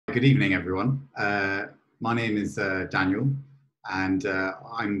Good evening, everyone. My name is Daniel, and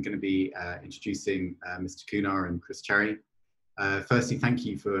I'm going to be introducing Mr. Coonar and Chris Cherry. Firstly, thank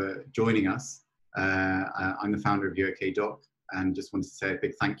you for joining us. I'm the founder of UK Doc, and just wanted to say a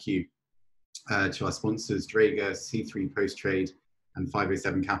big thank you to our sponsors, Draeger, C3 Post Trade, and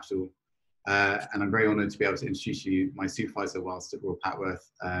 507 Capital. And I'm very honoured to be able to introduce you my supervisor whilst at Royal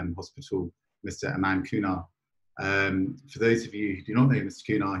Papworth Hospital, Mr. Aman Coonar. For those of you who do not know Mr.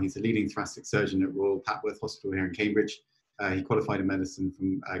 Coonar, he's a leading thoracic surgeon at Royal Papworth Hospital here in Cambridge. He qualified in medicine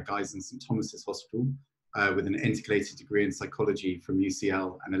from Guy's and St Thomas's Hospital with an integrated degree in psychology from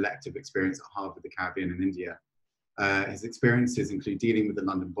UCL and elective experience at Harvard, the Caribbean and India. His experiences include dealing with the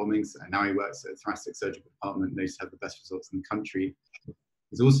London bombings, and now he works at a thoracic surgical department known to have the best results in the country.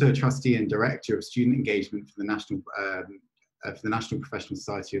 He's also a trustee and director of student engagement for the National Professional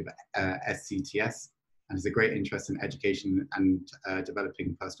Society of SCTS, and has a great interest in education and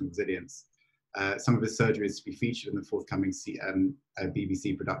developing personal resilience. Some of his surgeries to be featured in the forthcoming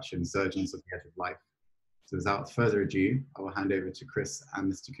BBC production, Surgeons of the Edge of Life. So without further ado, I will hand over to Chris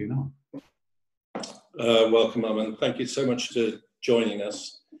and Mr. Coonar. Welcome, Aman. Thank you so much for joining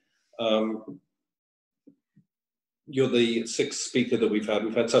us. You're the sixth speaker that we've had.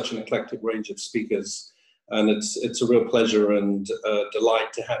 We've had such an eclectic range of speakers, and it's a real pleasure and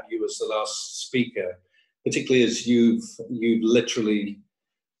delight to have you as the last speaker, particularly as you've literally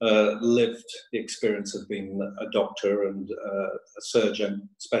lived the experience of being a doctor and a surgeon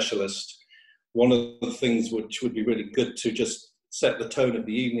specialist. One of the things which would be really good to just set the tone of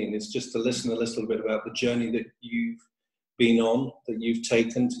the evening is just to listen a little bit about the journey that you've been on, that you've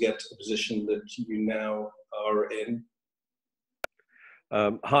taken to get to the position that you now are in.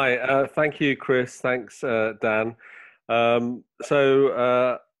 Hi, thank you, Chris. Thanks, Dan.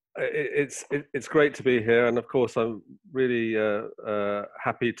 It's great to be here, and of course I'm really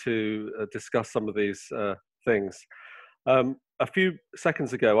happy to discuss some of these things. A few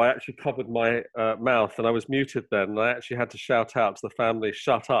seconds ago I actually covered my mouth and I was muted then, and I actually had to shout out to the family,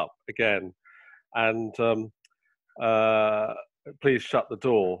 shut up again, and please shut the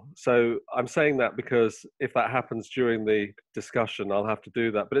door. So I'm saying that because if that happens during the discussion I'll have to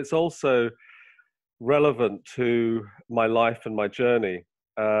do that, but it's also relevant to my life and my journey.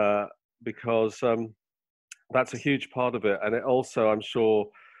 Because that's a huge part of it, and it also, I'm sure,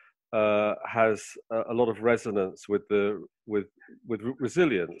 has a lot of resonance with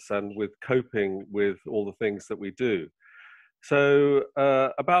resilience and with coping with all the things that we do. So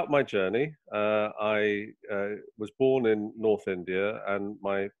about my journey, I was born in North India, and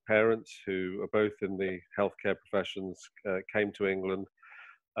my parents, who are both in the healthcare professions, came to England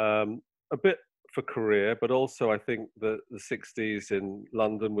a bit for career, but also I think that the 60s in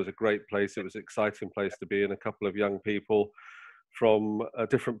London was a great place. It was an exciting place to be in. A couple of young people from a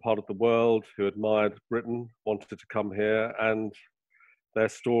different part of the world who admired Britain wanted to come here, and their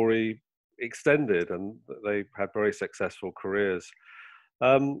story extended and they had very successful careers.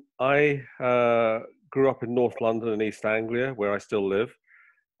 I grew up in North London and East Anglia, where I still live,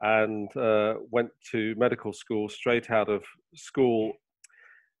 and went to medical school straight out of school.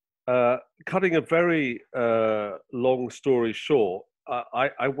 Cutting a very long story short,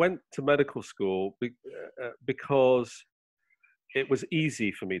 I went to medical school because it was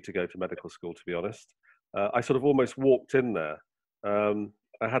easy for me to go to medical school, to be honest. I sort of almost walked in there.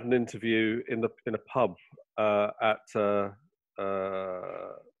 I had an interview in a pub at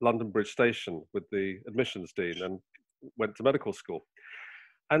London Bridge Station with the admissions dean, and went to medical school.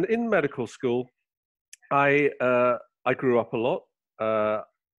 And in medical school, I grew up a lot.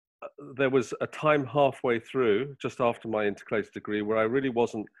 There was a time halfway through, just after my integrated degree, where I really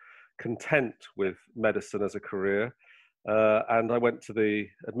wasn't content with medicine as a career. And I went to the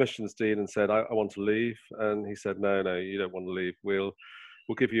admissions dean and said, I want to leave. And he said, no, you don't want to leave. We'll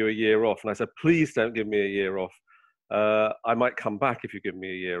give you a year off. And I said, please don't give me a year off. I might come back if you give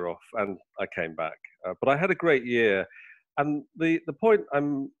me a year off. And I came back. But I had a great year. And the point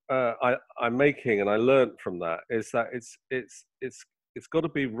I'm making, and I learned from that, is that it's got to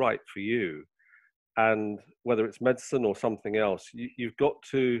be right for you. And whether it's medicine or something else, you've got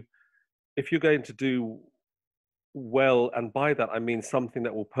to, if you're going to do well, and by that I mean something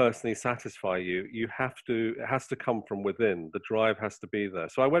that will personally satisfy you, it has to come from within. The drive has to be there.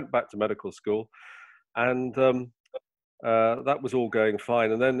 So I went back to medical school, and that was all going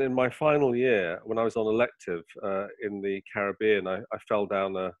fine. And then in my final year, when I was on elective in the Caribbean, I fell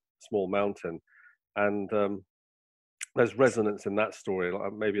down a small mountain, and there's resonance in that story.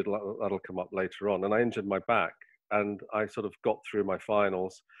 Maybe that'll come up later on. And I injured my back, and I sort of got through my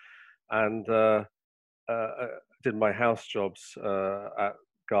finals, and did my house jobs at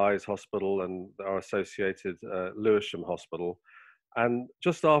Guy's Hospital and our associated Lewisham Hospital. And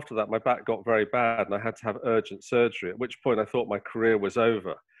just after that, my back got very bad and I had to have urgent surgery, at which point I thought my career was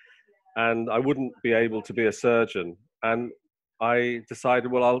over and I wouldn't be able to be a surgeon. And I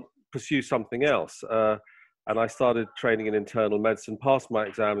decided, well, I'll pursue something else. And I started training in internal medicine, passed my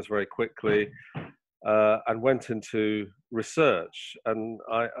exams very quickly, and went into research. And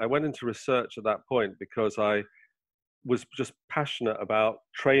I went into research at that point because I was just passionate about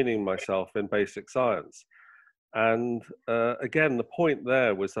training myself in basic science. And again, the point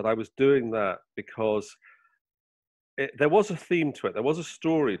there was that I was doing that because there was a theme to it, there was a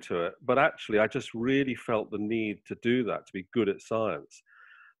story to it, but actually I just really felt the need to do that, to be good at science.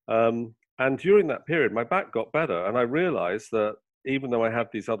 And during that period, my back got better, and I realized that even though I had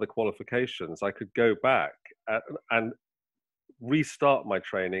these other qualifications, I could go back and restart my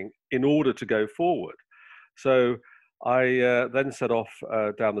training in order to go forward. So I then set off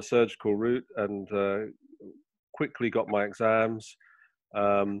down the surgical route and quickly got my exams,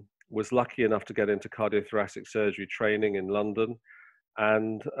 was lucky enough to get into cardiothoracic surgery training in London,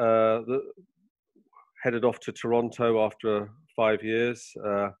 and headed off to Toronto after 5 years,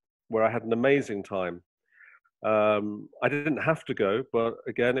 where I had an amazing time. I didn't have to go, but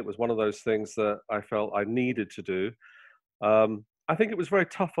again, it was one of those things that I felt I needed to do. I think it was very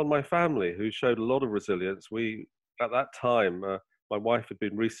tough on my family, who showed a lot of resilience. At that time, my wife had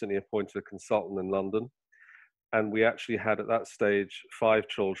been recently appointed a consultant in London, and we actually had at that stage 5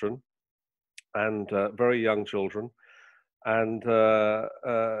 children, and very young children. And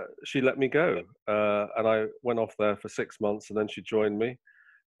she let me go, and I went off there for 6 months, and then she joined me.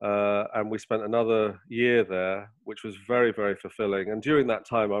 And we spent another year there, which was very, very fulfilling. And during that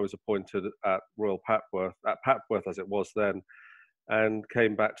time, I was appointed at Royal Papworth, at Papworth as it was then, and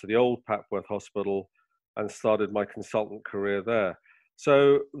came back to the old Papworth Hospital and started my consultant career there.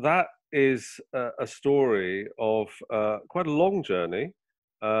 So that is a story of quite a long journey,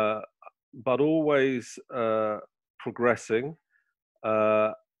 but always progressing.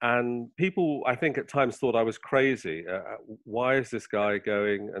 And people, I think, at times thought I was crazy. Why is this guy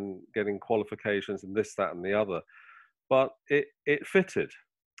going and getting qualifications and this, that, and the other? But it fitted.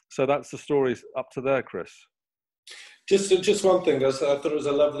 So that's the story up to there, Chris. Just one thing. I thought it was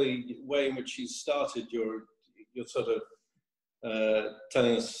a lovely way in which you started your sort of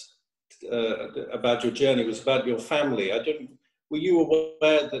telling us about your journey. It was about your family. Were you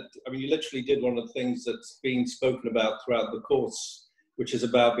aware that? I mean, you literally did one of the things that's been spoken about throughout the course, which is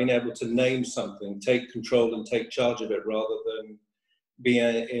about being able to name something, take control and take charge of it, rather than be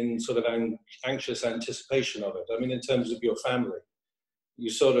in sort of anxious anticipation of it. I mean, in terms of your family, you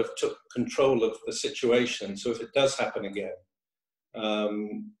sort of took control of the situation. So if it does happen again,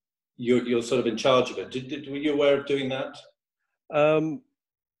 you're sort of in charge of it. Were you aware of doing that?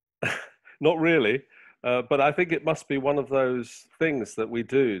 Not really, but I think it must be one of those things that we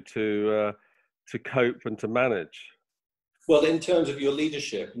do to cope and to manage. Well, in terms of your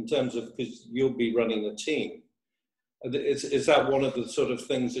leadership, in terms of, because you'll be running a team, is that one of the sort of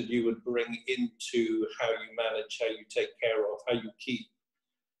things that you would bring into how you manage, how you take care of, how you keep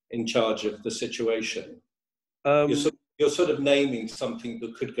in charge of the situation? You're sort of naming something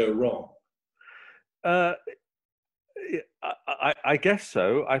that could go wrong. I guess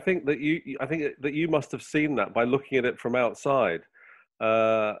so. I think that you must have seen that by looking at it from outside.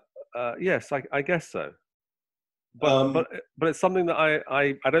 Yes, I guess so. But it's something that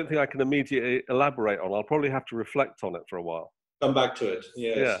I don't think I can immediately elaborate on. I'll probably have to reflect on it for a while. Come back to it.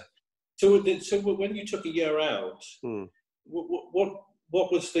 Yes. Yeah. So when you took a year out,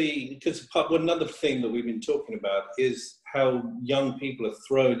 what was because another thing that we've been talking about is how young people are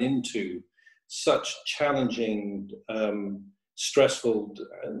thrown into such challenging, stressful,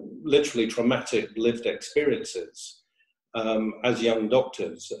 and literally traumatic lived experiences as young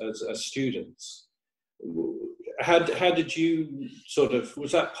doctors, as students. How did you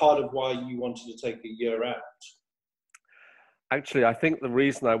was that part of why you wanted to take a year out? Actually, I think the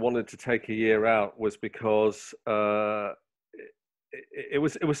reason I wanted to take a year out was because it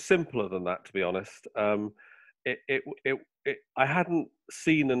was simpler than that, to be honest. I hadn't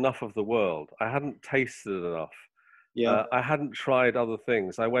seen enough of the world. I hadn't tasted enough. Yeah. I hadn't tried other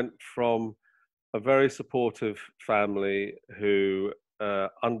things. I went from a very supportive family who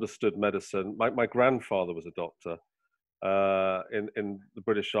understood medicine. My grandfather was a doctor in the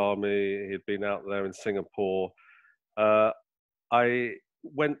British Army. He'd been out there in Singapore. I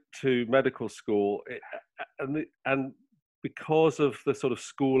went to medical school, and because of the sort of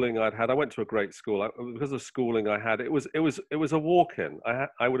schooling I'd had, I went to a great school. Because of schooling I had, it was a walk-in.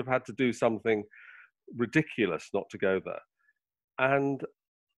 I would have had to do something ridiculous not to go there. And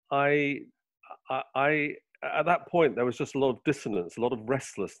I at that point there was just a lot of dissonance, a lot of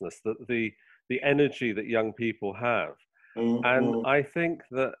restlessness, that the energy that young people have. And Mm-hmm. I think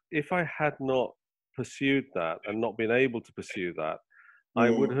that if I had not pursued that and not been able to pursue that, I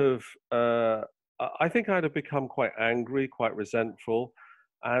would have, I think I'd have become quite angry, quite resentful,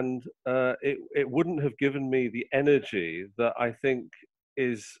 and it wouldn't have given me the energy that I think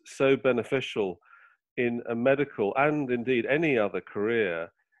is so beneficial in a medical and indeed any other career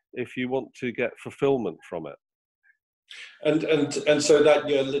if you want to get fulfillment from it. And so that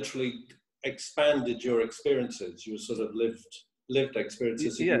you literally expanded your experiences, your sort of lived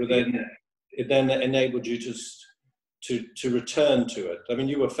experiences that Yeah, you were then, it then enabled you to return to it. I mean,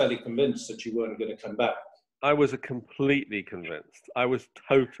 you were fairly convinced that you weren't going to come back. I was completely convinced. I was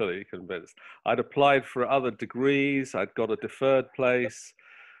totally convinced. I'd applied for other degrees. I'd got a deferred place.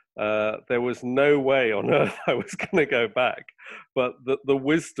 There was no way on earth I was going to go back. But the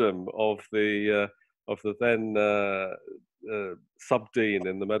wisdom of the then sub-dean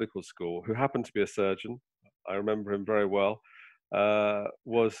in the medical school, who happened to be a surgeon, I remember him very well,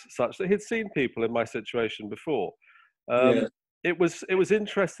 was such that he'd seen people in my situation before. Yeah. It was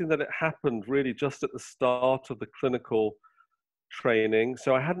interesting that it happened really just at the start of the clinical training.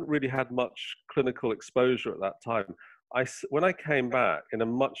 So I hadn't really had much clinical exposure at that time. When I came back in a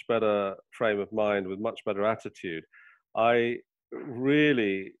much better frame of mind with much better attitude, I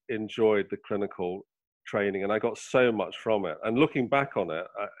really enjoyed the clinical training and I got so much from it. And looking back on it,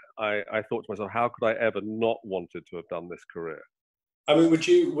 I thought to myself, how could I ever not wanted to have done this career? I mean, would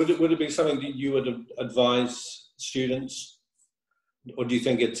it be something that you would advise students, or do you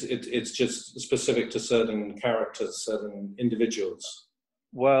think it's just specific to certain characters, certain individuals?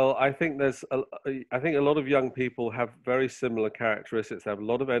 Well, I think I think a lot of young people have very similar characteristics. They have a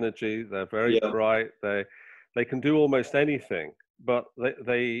lot of energy. They're very bright. They can do almost anything, but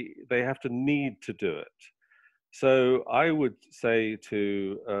they have to need to do it. So I would say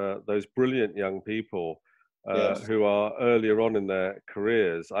to those brilliant young people who are earlier on in their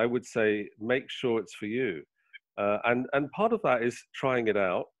careers, I would say make sure it's for you. And part of that is trying it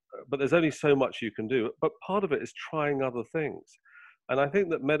out, but there's only so much you can do. But part of it is trying other things. And I think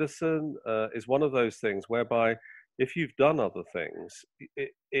that medicine is one of those things whereby if you've done other things,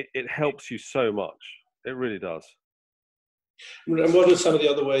 it helps you so much. It really does. And what are some of the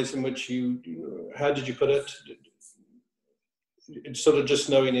other ways in which how did you put it? It's sort of just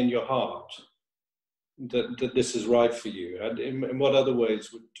knowing in your heart that this is right for you. And in what other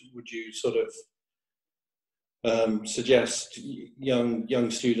ways would you sort of suggest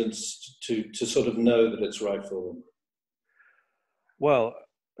young students to sort of know that it's right for them? Well,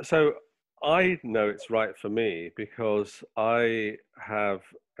 so I know it's right for me because I have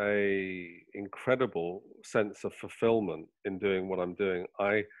a incredible sense of fulfillment in doing what I'm doing.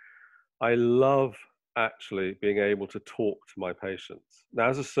 I love actually being able to talk to my patients. Now,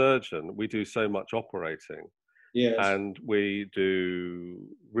 as a surgeon, we do so much operating. Yes. And we do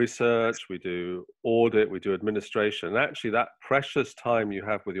research, we do audit, we do administration. And actually that precious time you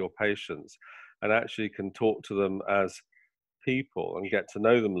have with your patients and actually can talk to them as people and get to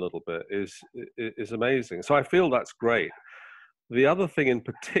know them a little bit is amazing. So I feel that's great. The other thing in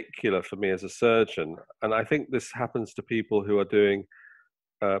particular for me as a surgeon, and I think this happens to people who are doing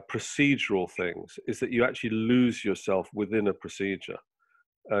procedural things, is that you actually lose yourself within a procedure.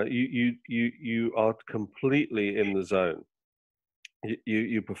 You are completely in the zone.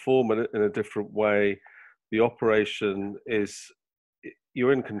 You perform it in a different way. The operation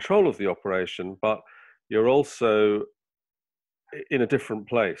you're in control of the operation, but you're also in a different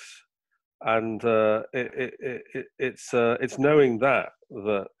place. And it's knowing that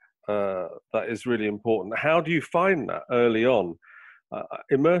is really important. How do you find that early on?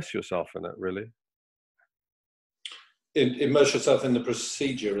 Immerse yourself in it, really. Immerse yourself in the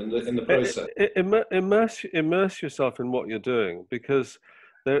procedure, in the process. Immerse yourself in what you're doing, because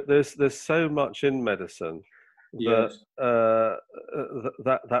there's so much in medicine that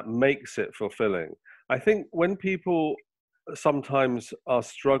that makes it fulfilling. I think when people sometimes are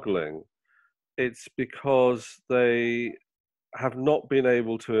struggling, it's because they have not been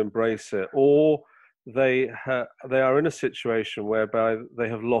able to embrace it, or they are in a situation whereby they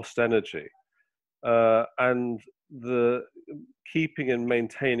have lost energy, and the keeping and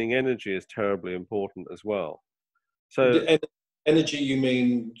maintaining energy is terribly important as well. So energy, you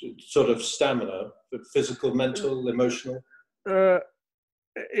mean sort of stamina, physical, mental, emotional? At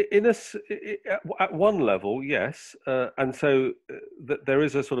one level, yes, and so there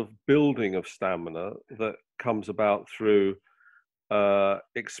is a sort of building of stamina that comes about through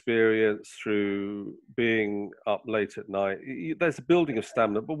experience, through being up late at night. There's a building of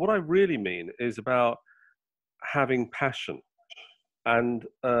stamina. But what I really mean is about having passion. And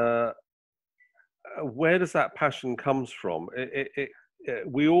where does that passion comes from?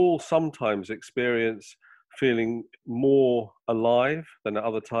 We all sometimes experience feeling more alive than at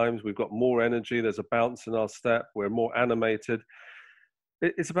other times. We've got more energy. There's a bounce in our step. We're more animated.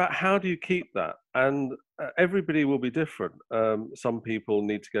 It's about how do you keep that? And everybody will be different. Some people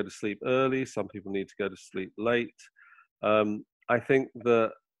need to go to sleep early. Some people need to go to sleep late. I think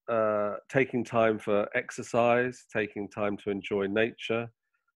that taking time for exercise, taking time to enjoy nature,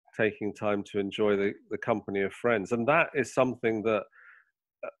 taking time to enjoy the company of friends. And that is something that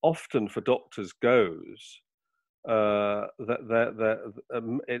often for doctors goes,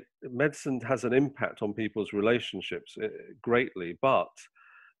 medicine has an impact on people's relationships greatly, but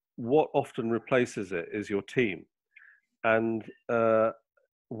what often replaces it is your team. And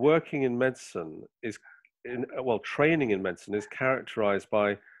working in medicine training in medicine is characterized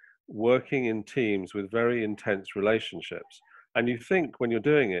by working in teams with very intense relationships. And you think when you're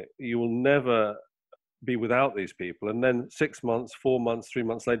doing it, you will never be without these people. And then 6 months, 4 months, 3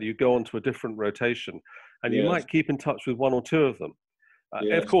 months later, you go on to a different rotation, and you might keep in touch with one or two of them.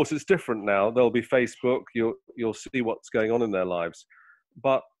 Of course, it's different now. There'll be Facebook. You'll see what's going on in their lives.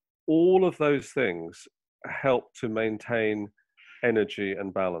 But all of those things help to maintain energy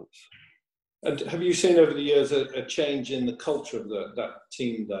and balance. And have you seen over the years a change in the culture of that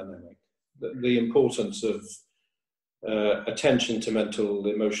team dynamic? The importance of attention to mental,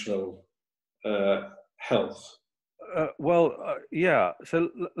 emotional health? Yeah. So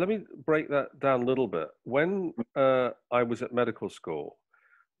let me break that down a little bit. When I was at medical school,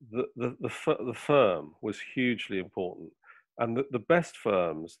 the firm was hugely important. And the best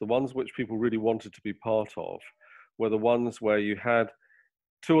firms, the ones which people really wanted to be part of, were the ones where you had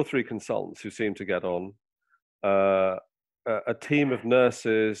 2 or 3 consultants who seemed to get on, a team of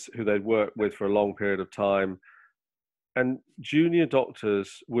nurses who they'd worked with for a long period of time. And junior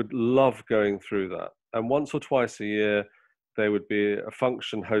doctors would love going through that. And once or twice a year, there would be a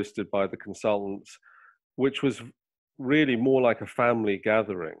function hosted by the consultants, which was really more like a family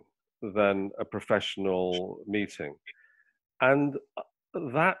gathering than a professional meeting. And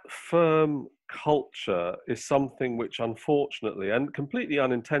that firm culture is something which unfortunately and completely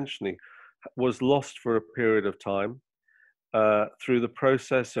unintentionally was lost for a period of time through the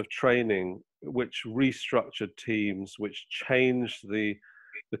process of training, which restructured teams, which changed the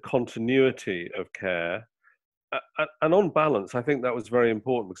continuity of care. And on balance, I think that was very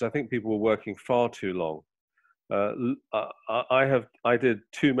important, because I think people were working far too long. I did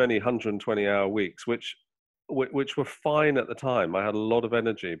too many 120-hour weeks, which were fine at the time. I had a lot of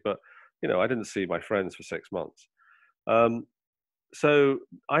energy, but I didn't see my friends for 6 months. So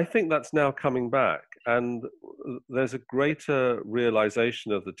I think that's now coming back, and there's a greater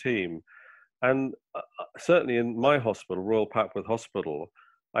realization of the team. And certainly in my hospital, Royal Papworth Hospital,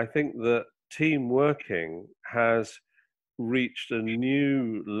 I think that team working has reached a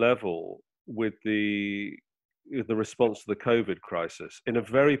new level with the response to the COVID crisis in a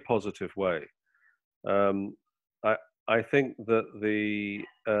very positive way. I think that the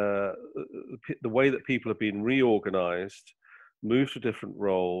way that people have been reorganized, moved to different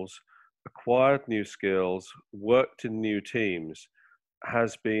roles, acquired new skills, worked in new teams,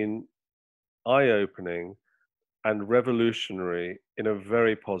 has been eye-opening and revolutionary in a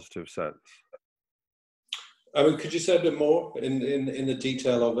very positive sense. I mean, could you say a bit more in the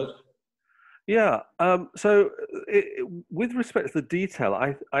detail of it? Yeah. So with respect to the detail,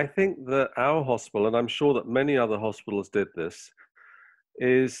 I think that our hospital, and I'm sure that many other hospitals did this,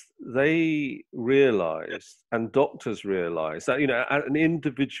 is they realized, and doctors realized, that at an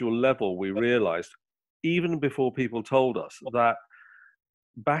individual level, we realized, even before people told us, that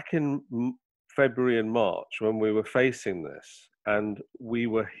back in February and March, when we were facing this, and we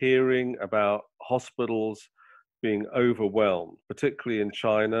were hearing about hospitals being overwhelmed, particularly in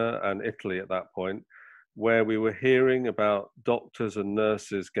China and Italy at that point, where we were hearing about doctors and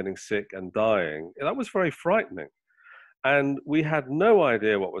nurses getting sick and dying, that was very frightening. And we had no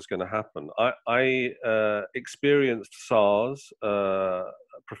idea what was going to happen. I experienced SARS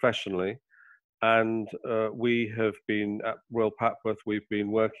professionally, and we have been at Royal Papworth, we've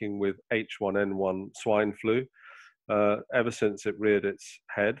been working with H1N1 swine flu ever since it reared its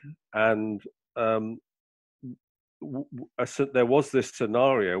head. And there was this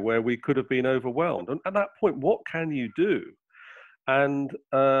scenario where we could have been overwhelmed. And at that point, what can you do? And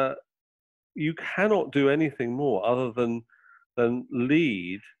you cannot do anything more other than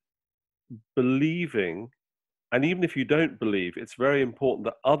lead, believing And even if you don't believe, it's very important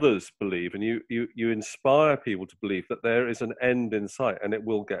that others believe, and you inspire people to believe that there is an end in sight and it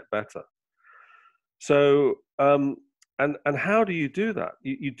will get better. So, and how do you do that?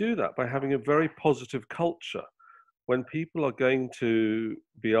 You do that by having a very positive culture. When people are going to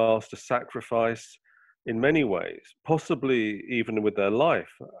be asked to sacrifice in many ways, possibly even with their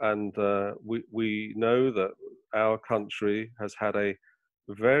life, and we know that our country has had a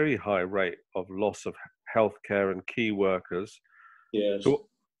very high rate of loss of healthcare and key workers. Yes. Who,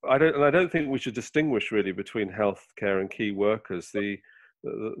 I don't think we should distinguish really between healthcare and key workers. The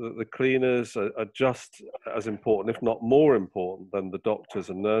cleaners are just as important, if not more important, than the doctors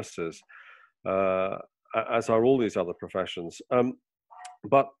and nurses, as are all these other professions.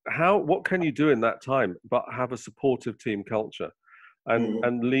 But what can you do in that time but have a supportive team culture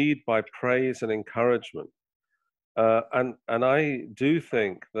and lead by praise and encouragement? And I do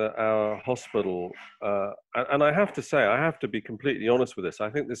think that our hospital, and I have to say, I have to be completely honest with this, I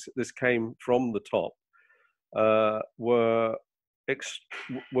think this came from the top, were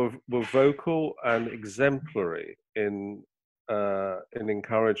vocal and exemplary in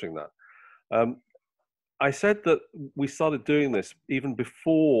encouraging that. I said that we started doing this even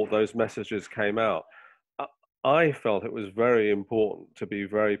before those messages came out. I felt it was very important to be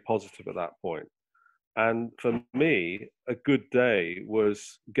very positive at that point. And for me, a good day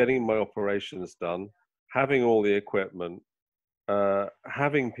was getting my operations done, having all the equipment,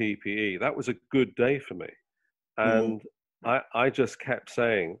 having PPE. That was a good day for me. And I just kept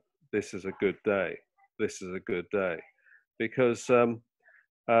saying, this is a good day. This is a good day. Because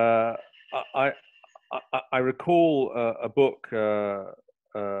I recall a book, A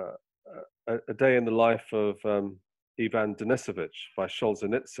Day in the Life of Ivan Denisovich by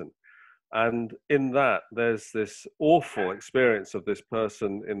Solzhenitsyn. And in that, there's this awful experience of this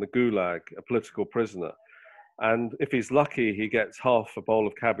person in the gulag, a political prisoner. And if he's lucky, he gets half a bowl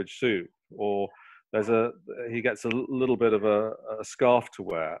of cabbage soup, or he gets a little bit of a scarf to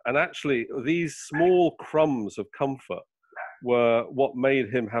wear. And actually, these small crumbs of comfort were what made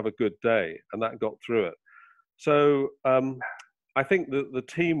him have a good day, and that got through it. So I think the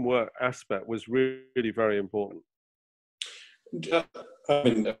teamwork aspect was really very important. I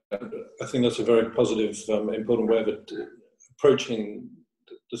mean, I think that's a very positive, important way of approaching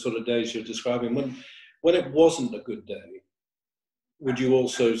the sort of days you're describing. When it wasn't a good day, would you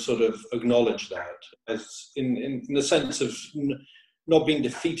also sort of acknowledge that, as in the sense of not being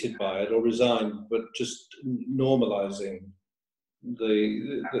defeated by it or resigned, but just normalizing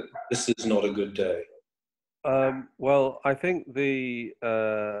this is not a good day? Well, I think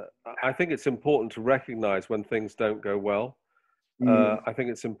I think it's important to recognize when things don't go well. I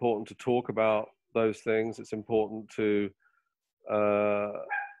think it's important to talk about those things. It's important to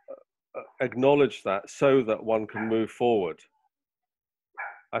acknowledge that so that one can move forward.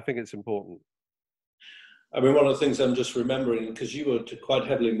 I think it's important. I mean, one of the things I'm just remembering, because you were quite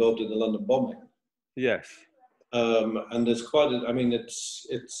heavily involved in the London bombing. Yes. And there's quite I mean, it's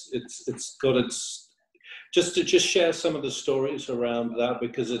got its, just share some of the stories around that,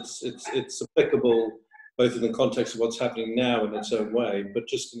 because it's applicable both in the context of what's happening now in its own way, but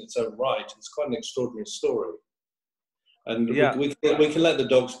just in its own right. It's quite an extraordinary story. And yeah, we can let the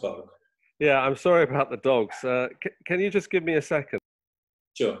dogs bark. Yeah, I'm sorry about the dogs. Can you just give me a second?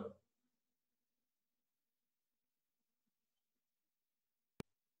 Sure.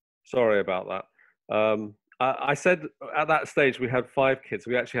 Sorry about that. I said at that stage we had 5 kids.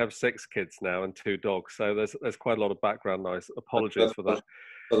 We actually have 6 kids now and 2 dogs. So there's quite a lot of background noise. Apologies for that.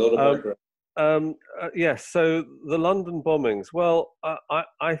 A lot of background. Yes. So the London bombings. Well,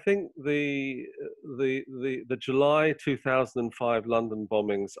 I think the July 2005 London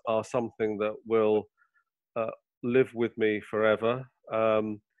bombings are something that will live with me forever.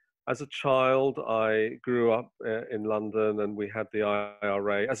 As a child, I grew up in London, and we had the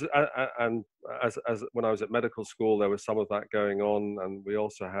IRA. And when I was at medical school, there was some of that going on, and we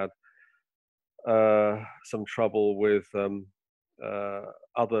also had some trouble with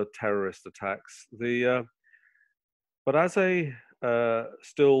other terrorist attacks. But as a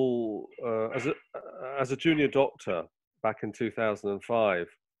junior doctor back in 2005,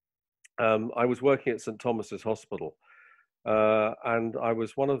 I was working at St Thomas's Hospital. And I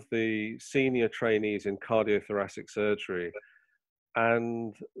was one of the senior trainees in cardiothoracic surgery,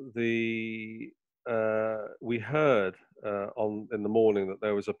 and we heard in the morning that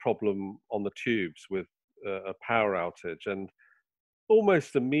there was a problem on the tubes with a power outage, and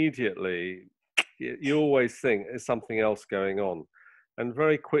almost immediately you always think there's something else going on, and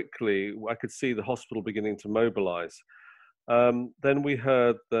very quickly I could see the hospital beginning to mobilize. Then we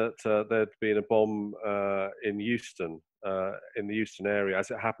heard that there'd been a bomb in Euston, in the Euston area.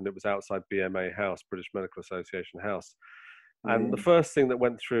 As it happened, it was outside BMA House, British Medical Association House. And the first thing that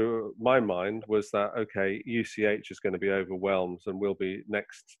went through my mind was that, okay, UCH is going to be overwhelmed and we'll be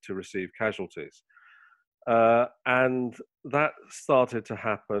next to receive casualties. And that started to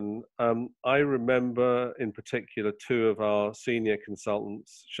happen. I remember in particular, two of our senior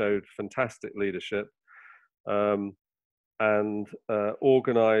consultants showed fantastic leadership and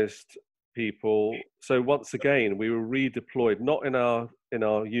organized people. So once again, we were redeployed, not in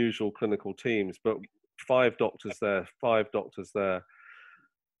our usual clinical teams, but 5 doctors there, 5 doctors there,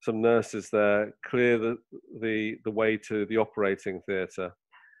 some nurses there, clear the way to the operating theatre.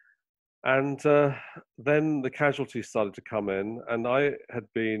 And then the casualties started to come in, and I had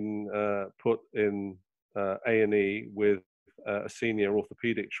been put in A&E with a senior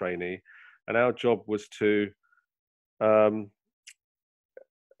orthopedic trainee, and our job was to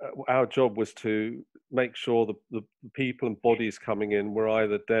make sure the people and bodies coming in were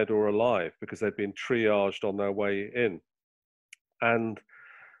either dead or alive, because they'd been triaged on their way in. And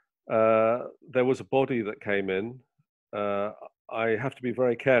there was a body that came in. I have to be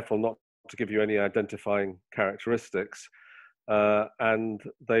very careful not to give you any identifying characteristics, and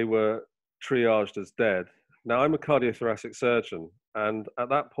they were triaged as dead. Now, I'm a cardiothoracic surgeon, and at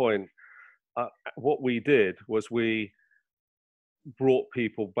that point, what we did was we brought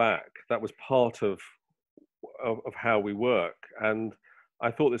people back. That was part of how we work. And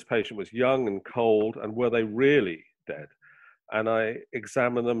I thought this patient was young and cold, and were they really dead? And I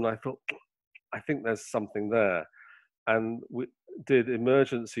examined them, and I thought, I think there's something there. And we did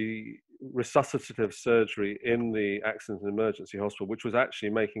emergency resuscitative surgery in the accident and emergency hospital, which was actually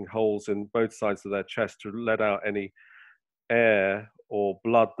making holes in both sides of their chest to let out any air or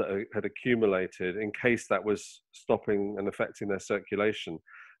blood that had accumulated, in case that was stopping and affecting their circulation.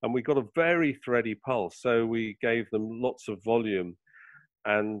 And we got a very thready pulse, so we gave them lots of volume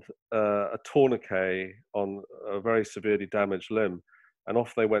and a tourniquet on a very severely damaged limb, and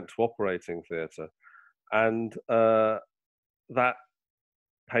off they went to operating theatre. And that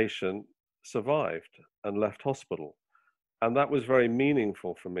patient survived and left hospital. And that was very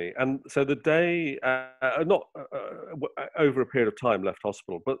meaningful for me. And so the day, not over a period of time, left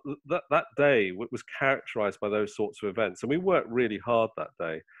hospital, but that day was characterized by those sorts of events. And we worked really hard that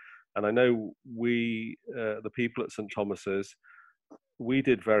day. And I know we, the people at St. Thomas's, we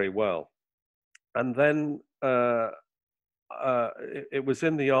did very well. And then it was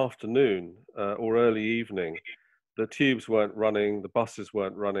in the afternoon or early evening. The tubes weren't running, the buses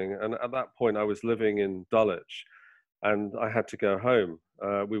weren't running. And at that point, I was living in Dulwich, and I had to go home.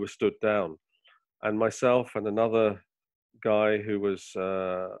 We were stood down. And myself and another guy who was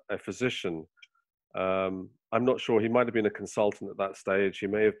a physician, I'm not sure, he might have been a consultant at that stage. He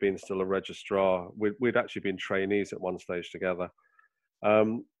may have been still a registrar. We'd actually been trainees at one stage together.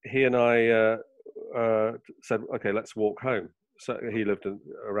 He and I said, okay, let's walk home. So he lived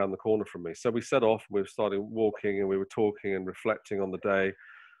around the corner from me. So we set off, we started walking, and we were talking and reflecting on the day,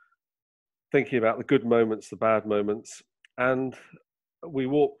 thinking about the good moments, the bad moments. And we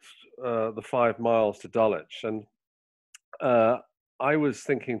walked the 5 miles to Dulwich. And I was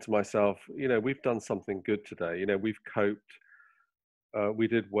thinking to myself, you know, we've done something good today. You know, we've coped, we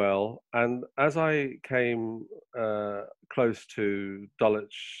did well. And as I came close to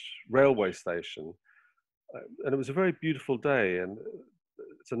Dulwich railway station, and it was a very beautiful day, and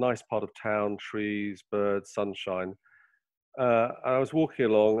it's a nice part of town, trees, birds, sunshine. I was walking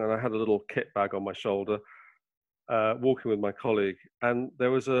along, and I had a little kit bag on my shoulder, walking with my colleague, and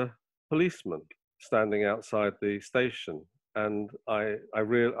there was a policeman standing outside the station, and I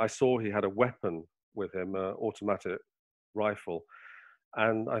saw he had a weapon with him, an automatic rifle,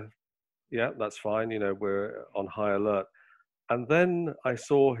 and yeah, that's fine, you know, we're on high alert. And then I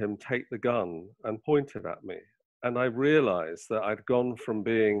saw him take the gun and point it at me, and I realized that I'd gone from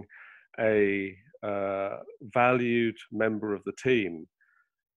being a valued member of the team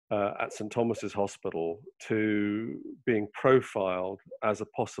at St. Thomas's Hospital to being profiled as a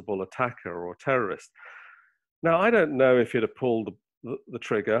possible attacker or terrorist. Now, I don't know if he'd have pulled the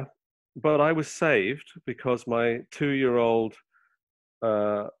trigger, but I was saved because my 2-year-old,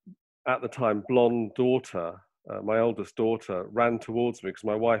 at the time, blonde daughter, my oldest daughter, ran towards me because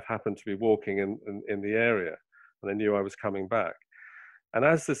my wife happened to be walking in the area, and they knew I was coming back. And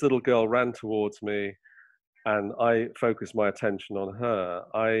as this little girl ran towards me, and I focused my attention on her,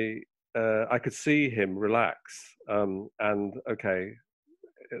 I could see him relax, and okay,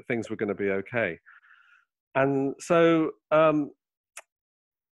 things were going to be okay. And so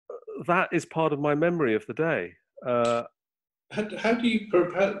that is part of my memory of the day. how do you,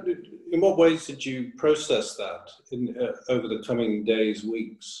 in what ways did you process that over the coming days,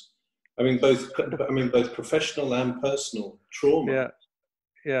 weeks? I mean, both professional and personal trauma. Yeah,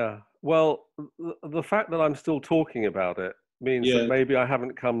 yeah. Well, the fact that I'm still talking about it means that Yeah. maybe I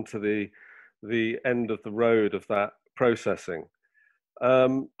haven't come to the end of the road of that processing.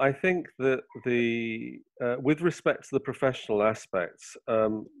 I think that with respect to the professional aspects,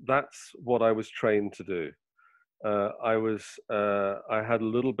 that's what I was trained to do. I had a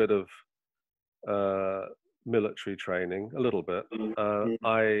little bit of military training, a little bit.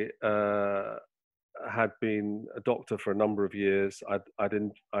 I had been a doctor for a number of years.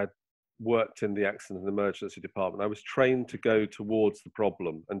 I'd worked in the accident and emergency department. I was trained to go towards the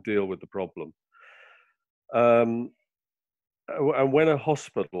problem and deal with the problem. And when a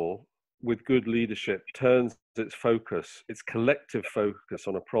hospital with good leadership turns its focus, its collective focus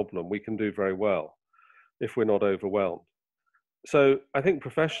on a problem, we can do very well if we're not overwhelmed. So I think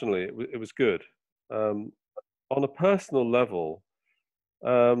professionally it was good. On a personal level,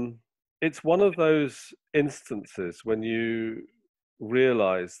 it's one of those instances when you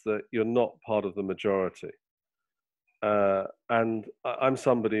realize that you're not part of the majority. And I'm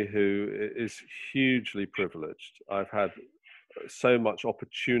somebody who is hugely privileged. I've had so much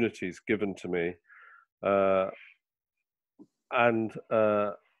opportunities given to me, and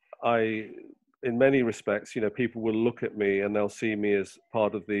I, in many respects, people will look at me and they'll see me as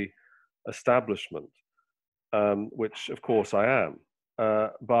part of the establishment, which of course I am.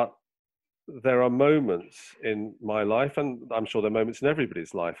 But there are moments in my life, and I'm sure there are moments in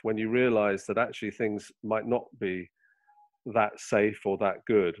everybody's life, when you realize that actually things might not be that safe or that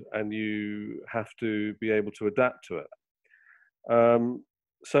good, and you have to be able to adapt to it.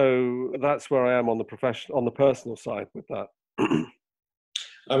 So that's where I am on the personal side with that.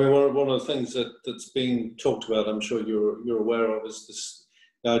 I mean, one of the things that's being talked about, I'm sure you're aware of, is this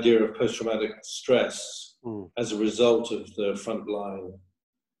idea of post-traumatic stress as a result of the frontline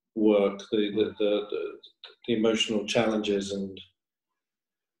work, the emotional challenges and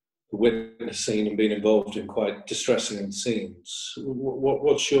witnessing and being involved in quite distressing scenes.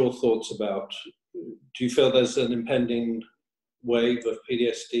 What's your thoughts about? Do you feel there's an impending wave of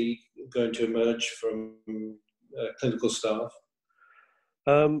PTSD going to emerge from clinical staff?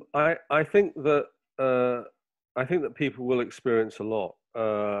 I think that people will experience a lot,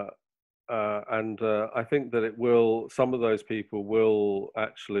 and I think that some of those people will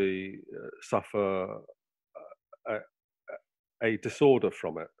actually suffer a disorder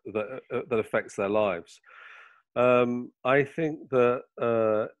from it that affects their lives. I think that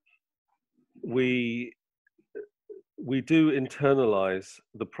we do internalize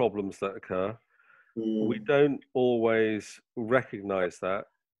the problems that occur. We don't always recognize that.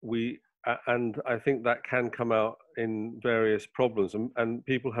 And I think that can come out in various problems, and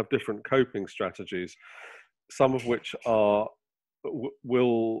people have different coping strategies, some of which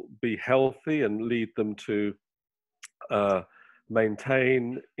will be healthy and lead them to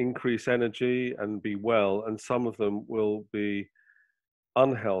maintain, increase energy and be well, and some of them will be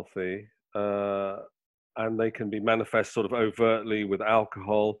unhealthy, and they can be manifest sort of overtly with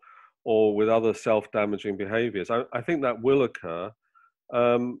alcohol or with other self-damaging behaviors. I think that will occur.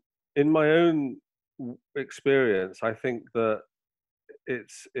 In my own experience, I think that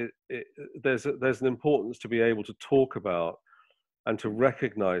there's an importance to be able to talk about and to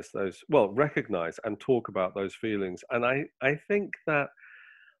recognize and talk about those feelings. And I think that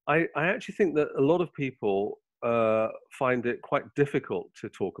I actually think that a lot of people find it quite difficult to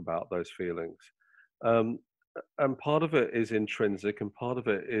talk about those feelings. And part of it is intrinsic, and part of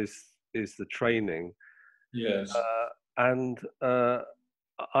it is the training. Yes. And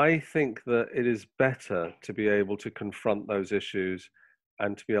I think that it is better to be able to confront those issues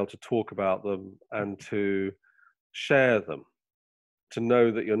and to be able to talk about them and to share them, to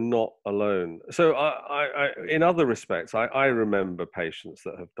know that you're not alone. So I in other respects, I remember patients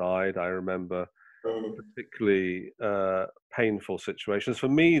that have died. I remember particularly painful situations. For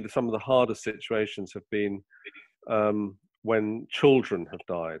me, some of the hardest situations have been when children have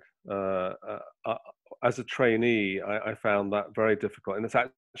died. As a trainee, I found that very difficult, and it's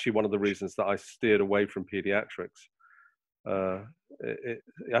actually one of the reasons that I steered away from pediatrics.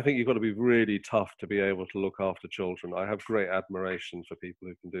 I think you've got to be really tough to be able to look after children. I have great admiration for people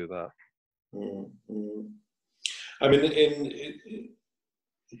who can do that. I mean,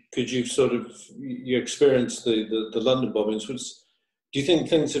 could you you experienced the London bombings? Do you think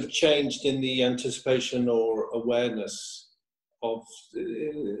things have changed in the anticipation or awareness of,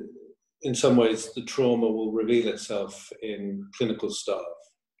 in some ways, the trauma will reveal itself in clinical staff?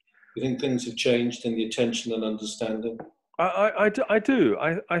 Do you think things have changed in the attention and understanding? I do.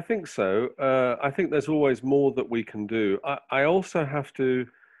 I think so. I think there's always more that we can do. I also have to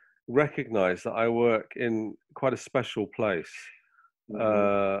recognize that I work in quite a special place,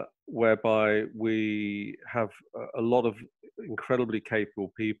 whereby we have a lot of incredibly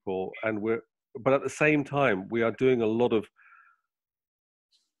capable people, but at the same time, we are doing a lot of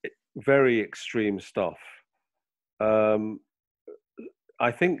very extreme stuff.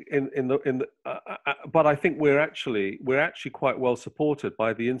 I think but I think we're actually quite well supported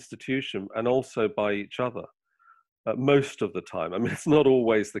by the institution and also by each other most of the time. I mean, it's not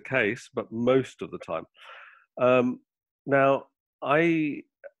always the case, but most of the time. Now, I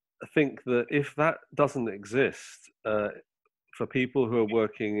think that if that doesn't exist for people who are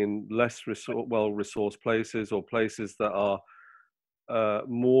working in less well-resourced places or places that are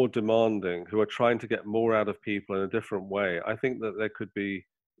more demanding, who are trying to get more out of people in a different way, I think that there could be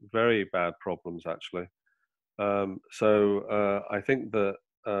very bad problems, actually. So I think that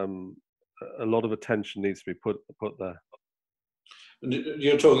a lot of attention needs to be put there.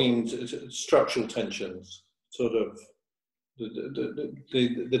 You're talking structural tensions, sort of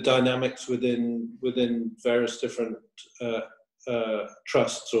the dynamics within various different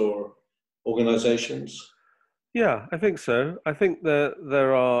trusts or organizations. Yeah, I think so. I think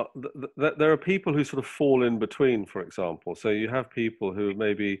there are people who sort of fall in between, for example. So you have people who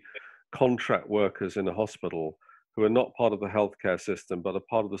may be contract workers in a hospital who are not part of the healthcare system, but are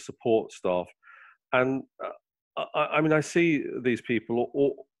part of the support staff. And I mean, I see these people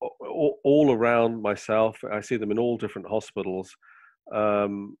all around myself. I see them in all different hospitals.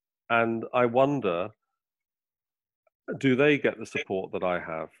 And I wonder, do they get the support that I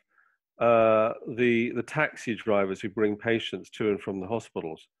have? The taxi drivers who bring patients to and from the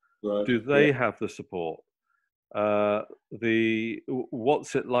hospitals, Right. do they have the support?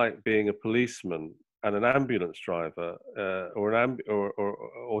 What's it like being a policeman and an ambulance driver,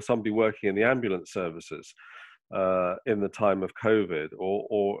 or somebody working in the ambulance services in the time of COVID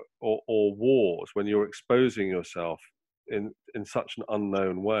or wars, when you're exposing yourself in such an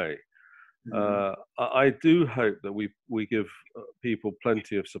unknown way? I do hope that we give people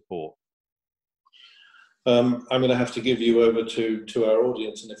plenty of support. I'm going to have to give you over to our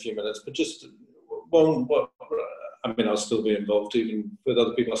audience in a few minutes, but just I mean, I'll still be involved even with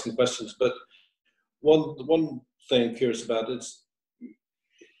other people asking questions, but one thing I'm curious about is,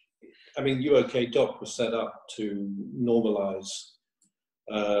 I mean, UK Doc was set up to normalise,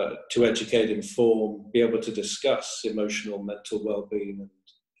 to educate, inform, be able to discuss emotional, mental well-being and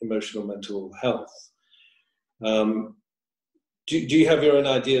emotional mental health. Do you have your own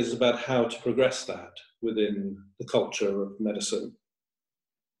ideas about how to progress that within the culture of medicine?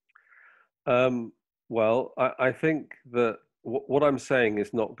 Well, I think that what I'm saying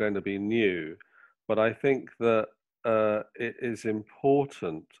is not going to be new, but I think that it is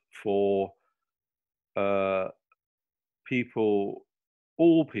important for people,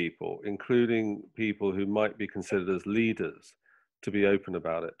 all people, including people who might be considered as leaders, to be open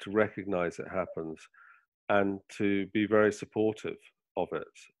about it, to recognize it happens, and to be very supportive of it.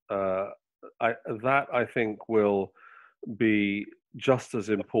 That I think will be just as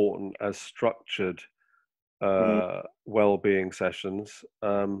important as structured well-being sessions.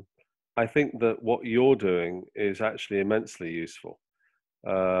 I think that what you're doing is actually immensely useful.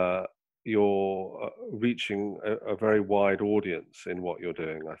 You're reaching a very wide audience in what you're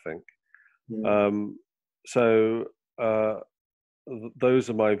doing, I think. So those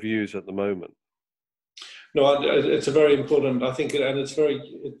are my views at the moment. No, it's a very important, I think, and it's very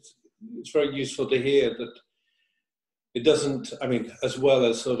useful to hear that it doesn't, I mean, as well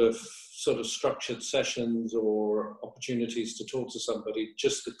as sort of structured sessions or opportunities to talk to somebody,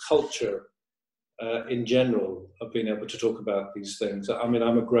 just the culture in general of being able to talk about these things. I mean,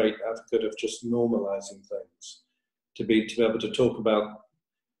 I'm a great advocate of just normalizing things, to be able to talk about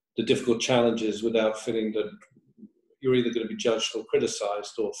the difficult challenges without feeling that you're either going to be judged or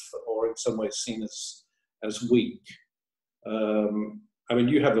criticized or in some ways seen as weak. I mean,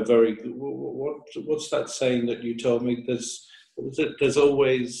 you have a very, what's that saying that you told me? There's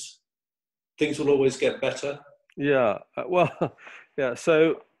always, things will always get better. Yeah, well, yeah.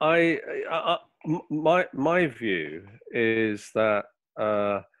 So my view is that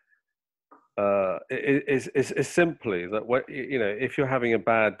is simply that if you're having a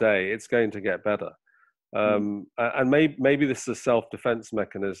bad day, it's going to get better. And maybe this is a self-defense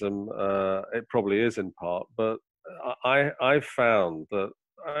mechanism. It probably is in part, but I've found that,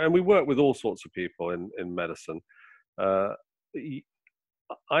 and we work with all sorts of people in medicine. I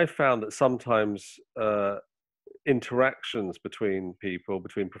found that sometimes interactions between people,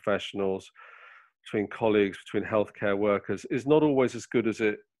 between professionals, between colleagues, between healthcare workers, is not always as good as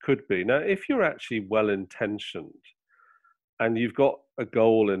it could be. Now, if you're actually well-intentioned and you've got a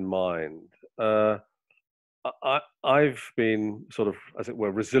goal in mind, I've been sort of, as it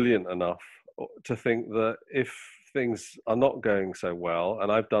were, resilient enough to think that if things are not going so well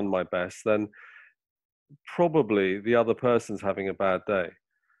and I've done my best, then probably the other person's having a bad day,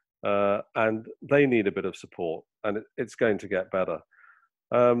 and they need a bit of support, and it's going to get better.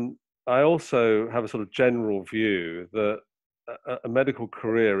 I also have a sort of general view that a medical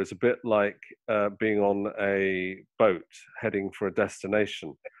career is a bit like being on a boat heading for a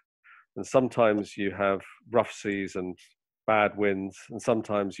destination. And sometimes you have rough seas and bad winds, and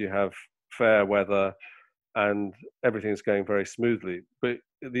sometimes you have fair weather and everything's going very smoothly. But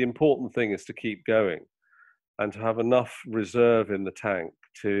the important thing is to keep going and to have enough reserve in the tank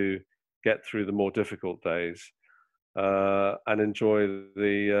to get through the more difficult days and enjoy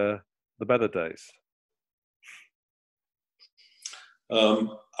the better days.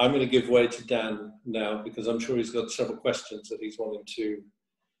 I'm going to give way to Dan now because I'm sure he's got several questions that he's wanting to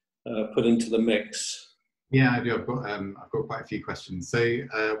put into the mix. Yeah, I do. I've got quite a few questions. So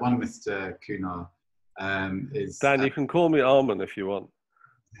one, Mr. Coonar, is Dan. You can call me Aman if you want.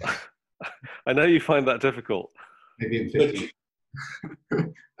 I know you find that difficult. Maybe in 50.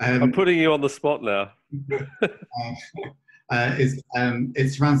 I'm putting you on the spot now.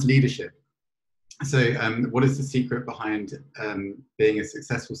 It surrounds leadership. So what is the secret behind being a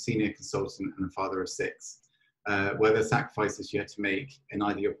successful senior consultant and a father of 6? Were there sacrifices you had to make in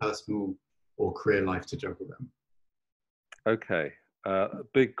either your personal or career life to juggle them? Okay,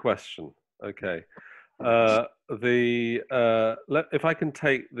 big question. Okay, if I can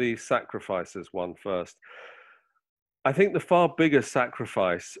take the sacrifices one first. I think the far bigger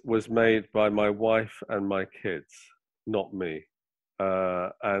sacrifice was made by my wife and my kids, not me.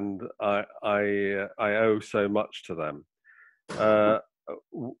 And I owe so much to them. The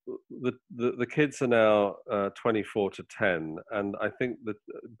kids are now 24 to 10, and I think that,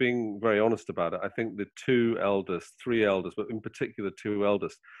 being very honest about it, I think the 3 eldest, but in particular 2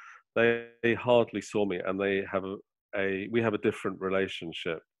 eldest, they hardly saw me, and we have a different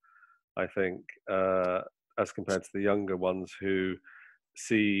relationship, I think, as compared to the younger ones who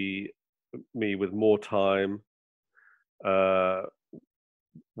see me with more time,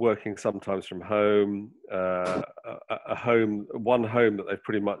 working sometimes from home, one home that they've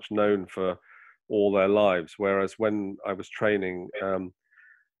pretty much known for all their lives. Whereas when I was training,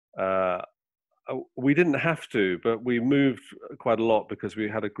 we didn't have to, but we moved quite a lot because we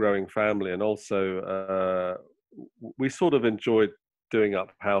had a growing family, and also we sort of enjoyed doing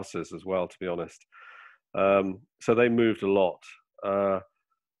up houses as well, to be honest. So they moved a lot,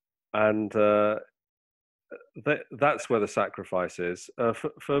 and that's where the sacrifice is.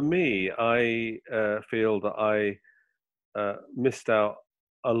 For me, I feel that I missed out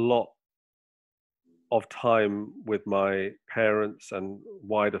a lot of time with my parents and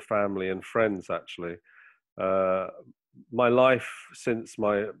wider family and friends, actually. My life since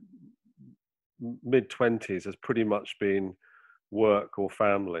my mid-20s has pretty much been work or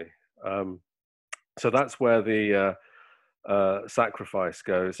family. So that's where the sacrifice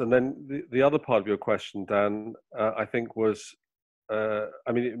goes. And then the other part of your question, Dan, I think was, I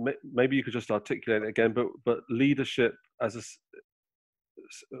mean, maybe you could just articulate it again, but leadership as a,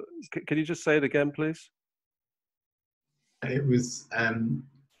 can you just say it again, please? It was,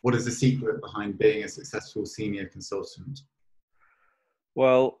 what is the secret behind being a successful senior consultant?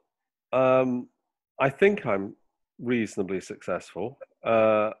 Well, I think I'm reasonably successful.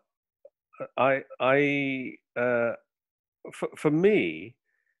 For me,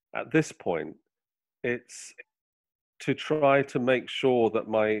 at this point, it's to try to make sure that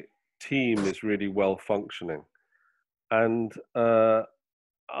my team is really well functioning. And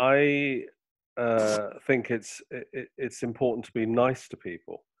I think it's important to be nice to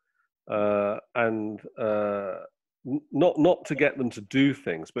people, and not to get them to do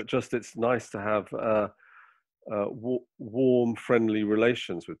things, but just it's nice to have warm, friendly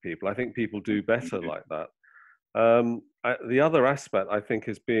relations with people. I think people do better like that. The other aspect, I think,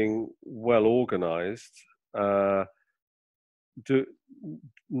 is being well organized,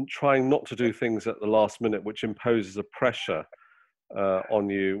 trying not to do things at the last minute, which imposes a pressure on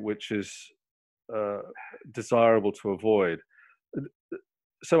you, which is desirable to avoid.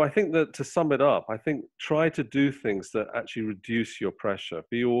 So I think that, to sum it up, I think try to do things that actually reduce your pressure,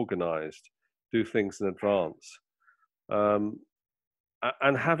 be organized, do things in advance,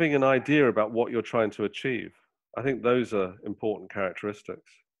 and having an idea about what you're trying to achieve. I think those are important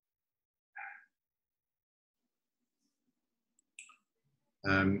characteristics.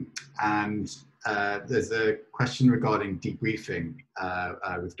 And there's a question regarding debriefing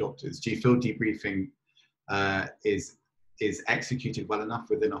with doctors. Do you feel debriefing is executed well enough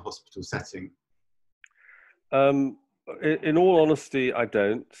within a hospital setting? In all honesty, I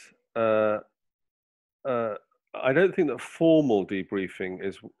don't. I don't think that formal debriefing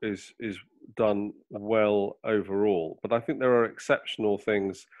is done well overall, but I think there are exceptional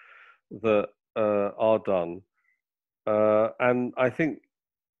things that are done, and I think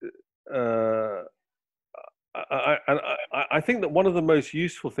I think that one of the most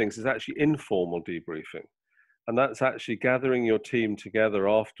useful things is actually informal debriefing, and that's actually gathering your team together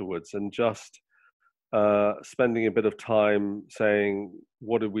afterwards and just spending a bit of time saying,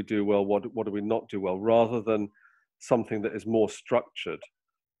 what did we do well, what did we not do well, rather than something that is more structured.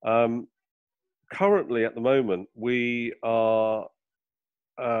 Currently, at the moment, we are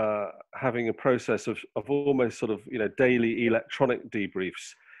having a process of almost sort of daily electronic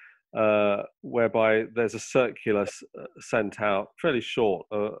debriefs, whereby there's a circular sent out, fairly short,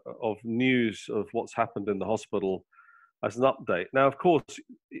 of news of what's happened in the hospital as an update. Now, of course,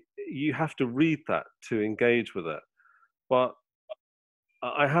 you have to read that to engage with it, but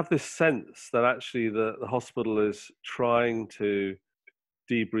I have this sense that actually the hospital is trying to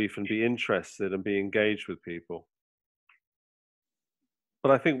debrief and be interested and be engaged with people.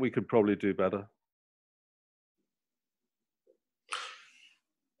 But I think we could probably do better.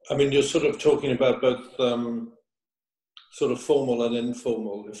 I mean, you're sort of talking about both sort of formal and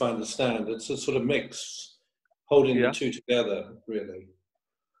informal, if I understand. It's a sort of mix, holding the two together, really.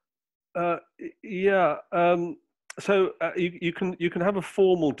 Yeah. So you can have a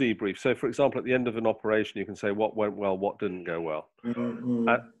formal debrief. So, for example, at the end of an operation, you can say what went well, what didn't go well,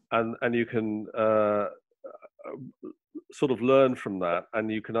 and you can sort of learn from that,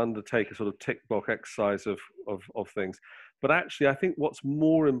 and you can undertake a sort of tick box exercise of things. But actually, I think what's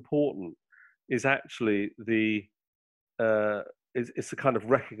more important is actually it's the kind of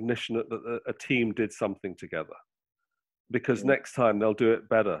recognition that a team did something together, because next time they'll do it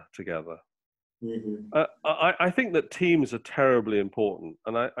better together. I think that teams are terribly important,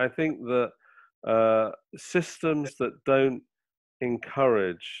 and I think that systems that don't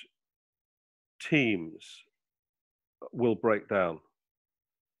encourage teams will break down,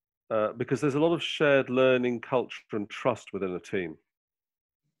 because there's a lot of shared learning, culture, and trust within a team.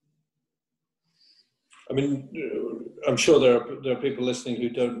 I mean, I'm sure there are people listening who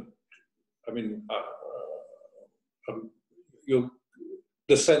don't. I mean,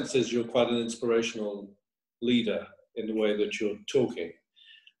 the sense is you're quite an inspirational leader in the way that you're talking.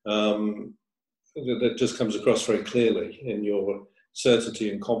 That just comes across very clearly in your certainty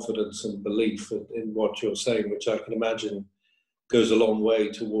and confidence and belief in what you're saying, which I can imagine goes a long way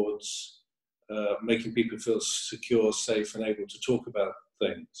towards making people feel secure, safe, and able to talk about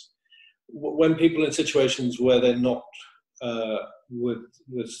things. When people in situations where they're not with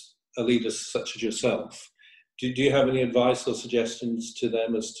a leader such as yourself, do you have any advice or suggestions to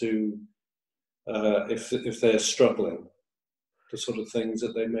them as to if they're struggling, the sort of things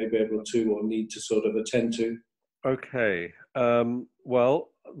that they may be able to or need to sort of attend to? Okay.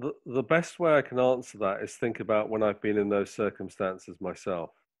 Well, the best way I can answer that is think about when I've been in those circumstances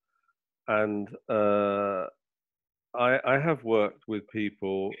myself. And I have worked with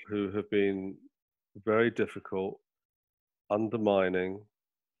people who have been very difficult, undermining,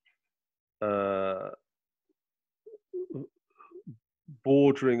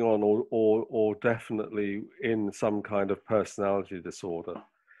 bordering on or definitely in some kind of personality disorder.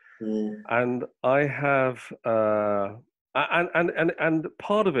 And I have and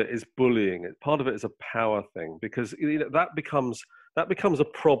part of it is bullying. Part of it is a power thing, because that becomes a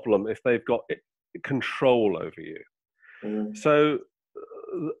problem if they've got control over you. So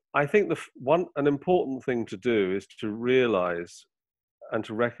I think an important thing to do is to realize and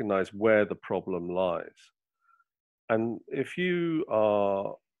to recognize where the problem lies. And if you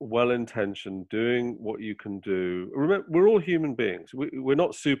are well-intentioned, doing what you can do, remember, we're all human beings. We're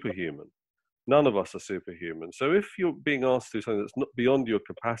not superhuman. None of us are superhuman. So if you're being asked to do something that's not beyond your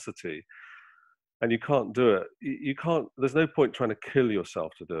capacity and you can't do it, you can't, there's no point trying to kill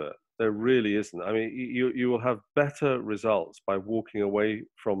yourself to do it. There really isn't. I mean, you will have better results by walking away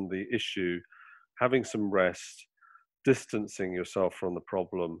from the issue, having some rest, distancing yourself from the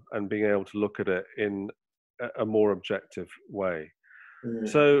problem, and being able to look at it in a more objective way.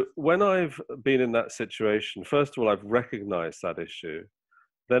 So when I've been in that situation, first of all, I've recognized that issue.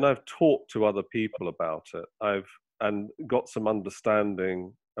 Then I've talked to other people about it. And got some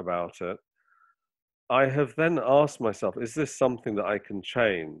understanding about it. I have then asked myself, is this something that I can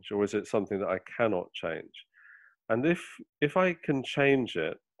change, or is it something that I cannot change? And if I can change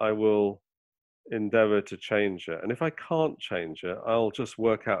it, I will endeavor to change it. And if I can't change it, I'll just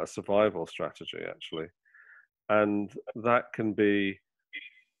work out a survival strategy, actually. And that can be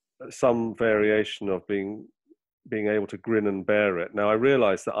some variation of being able to grin and bear it. Now, I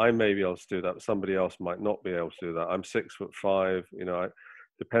realize that I may be able to do that, but somebody else might not be able to do that. I'm 6'5",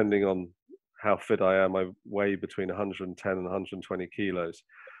 depending on how fit I am, I weigh between 110 and 120 kilos.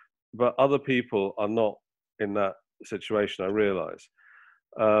 But other people are not in that situation, I realize.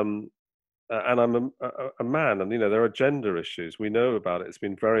 And I'm a man, and there are gender issues. We know about it. It's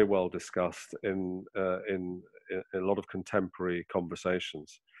been very well discussed in a lot of contemporary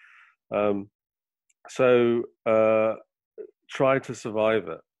conversations. So try to survive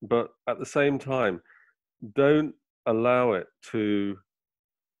it, but at the same time, don't allow it to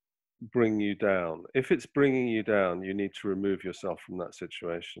bring you down. If it's bringing you down, you need to remove yourself from that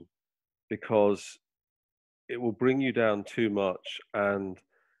situation, because it will bring you down too much and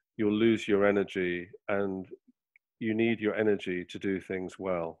you'll lose your energy, and you need your energy to do things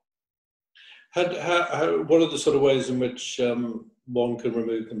well. What are the sort of ways in which one can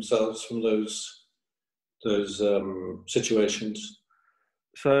remove themselves from those situations?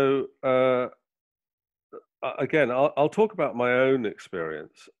 So again, I'll talk about my own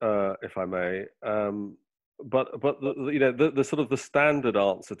experience, if I may. But the sort of the standard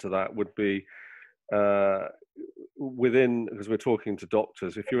answer to that would be because we're talking to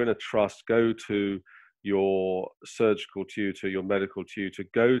doctors. If you're in a trust, go to your surgical tutor, your medical tutor,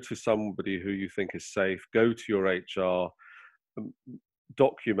 go to somebody who you think is safe, go to your HR,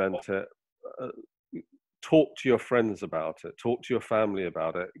 document it, talk to your friends about it, talk to your family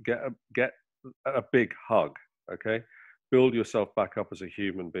about it, get a big hug, okay? Build yourself back up as a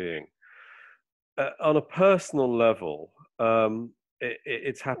human being. On a personal level,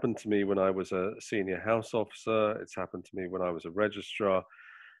 it's happened to me when I was a senior house officer. It's happened to me when I was a registrar.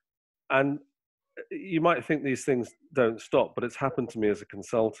 And you might think these things don't stop, but it's happened to me as a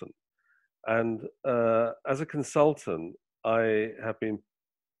consultant. And as a consultant, I have been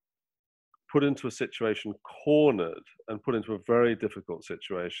put into a situation, cornered, and put into a very difficult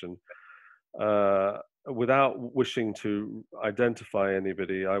situation without wishing to identify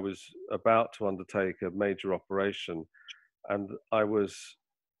anybody. I was about to undertake a major operation, and I was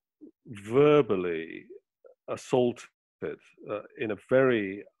verbally assaulted in a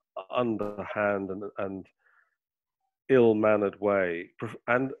very underhand and ill-mannered way.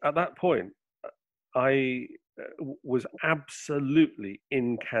 And at that point, I was absolutely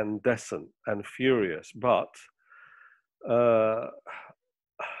incandescent and furious, but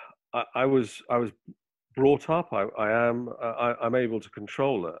I was brought up. I'm able to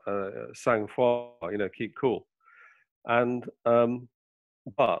control it. Sang-froid, keep cool. And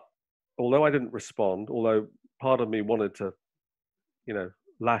but although I didn't respond, although part of me wanted to,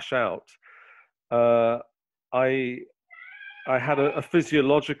 lash out, I had a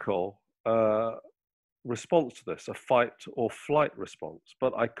physiological response to this, a fight or flight response.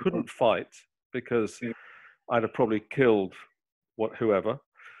 But I couldn't fight because I'd have probably killed whoever,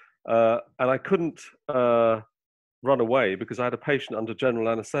 and I couldn't run away because I had a patient under general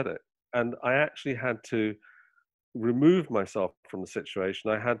anaesthetic, and I actually had to remove myself from the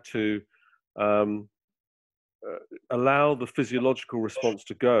situation. I had to allow the physiological response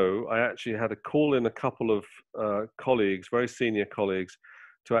to go. I actually had to call in a couple of colleagues, very senior colleagues,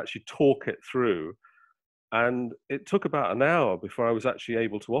 to actually talk it through. And it took about an hour before I was actually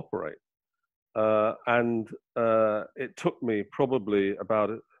able to operate. And it took me probably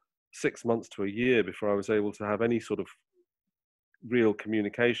about 6 months to a year before I was able to have any sort of real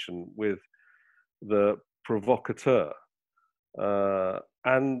communication with the provocateur.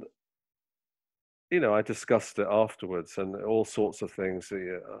 And I discussed it afterwards, and all sorts of things.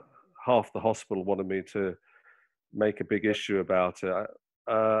 Half the hospital wanted me to make a big issue about it.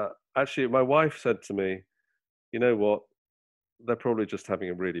 Actually, my wife said to me, "You know what? They're probably just having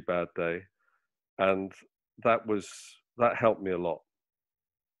a really bad day," and that helped me a lot.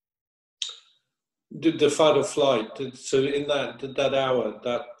 Did the fight or flight? So in that hour,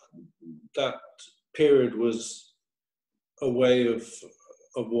 that period was a way of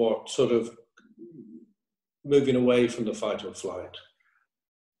what sort of moving away from the fight or flight?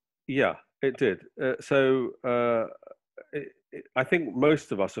 Yeah, it did. I think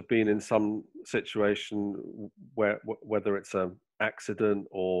most of us have been in some situation whether it's an accident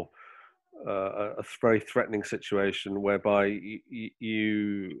or a very threatening situation whereby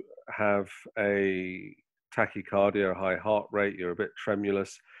you have a tachycardia, a high heart rate, you're a bit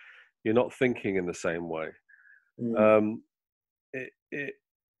tremulous, you're not thinking in the same way.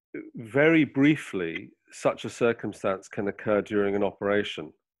 Very briefly, such a circumstance can occur during an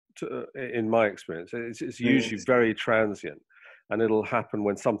operation. In my experience, it's usually very transient, and it'll happen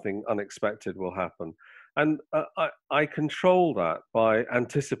when something unexpected will happen. And I control that by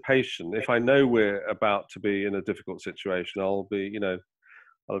anticipation. If I know we're about to be in a difficult situation, I'll be, you know,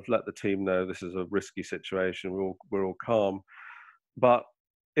 I'll let the team know this is a risky situation. We're all calm. But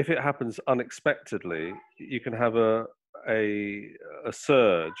if it happens unexpectedly, you can have a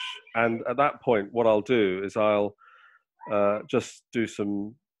surge, and at that point, what I'll do is I'll just do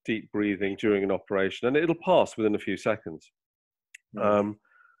some deep breathing during an operation, and it'll pass within a few seconds.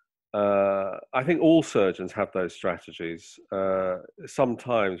 I think all surgeons have those strategies.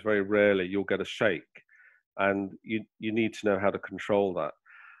 Sometimes, very rarely, you'll get a shake, and you need to know how to control that.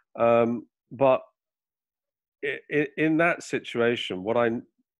 But in that situation,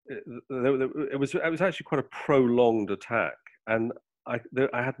 it was actually quite a prolonged attack, and I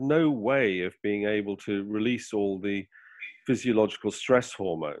had no way of being able to release all the physiological stress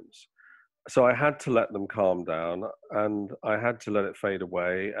hormones. So I had to let them calm down, and I had to let it fade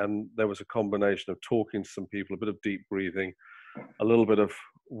away. And there was a combination of talking to some people, a bit of deep breathing, a little bit of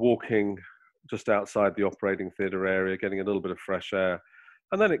walking just outside the operating theatre area, getting a little bit of fresh air,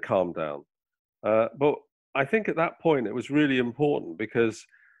 and then it calmed down. But I think at that point it was really important because,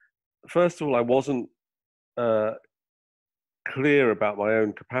 first of all, I wasn't clear about my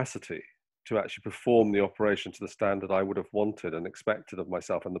own capacity to actually perform the operation to the standard I would have wanted and expected of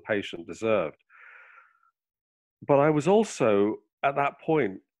myself and the patient deserved. But I was also, at that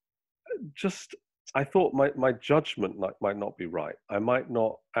point, I thought my judgment might not be right. I might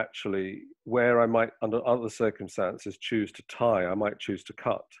not actually, where I might, under other circumstances, choose to tie, I might choose to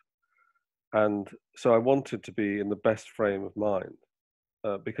cut. And so I wanted to be in the best frame of mind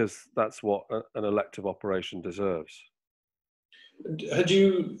because that's what an elective operation deserves. Had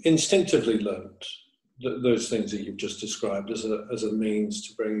you instinctively learned those things that you've just described as a means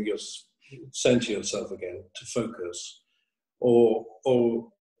to bring center yourself again, to focus, or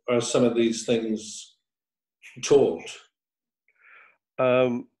are some of these things taught?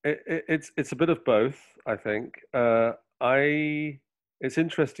 It's a bit of both, I think. It's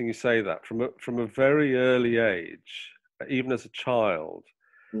interesting you say that. From a very early age, even as a child,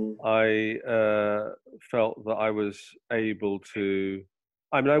 I felt that I was able to.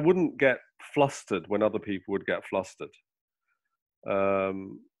 I mean, I wouldn't get flustered when other people would get flustered. I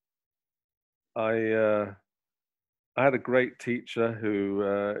had a great teacher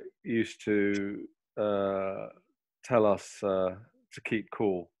who used to tell us to keep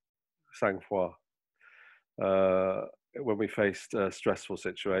cool, sang-froid, when we faced stressful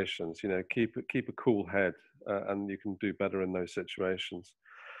situations. You know, keep a cool head, and you can do better in those situations.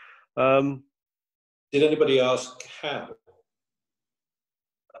 Did anybody ask how?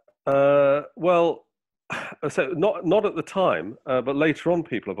 Well, so not at the time, but later on,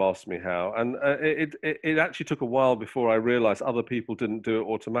 people have asked me how, and it actually took a while before I realised other people didn't do it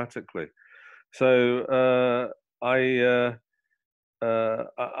automatically. So I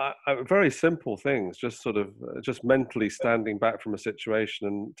very simple things, just sort of just mentally standing back from a situation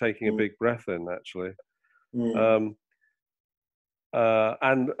and taking a big breath in, actually, and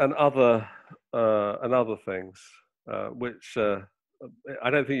other things, which I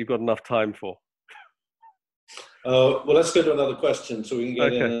don't think you've got enough time for. Well, let's go to another question so we can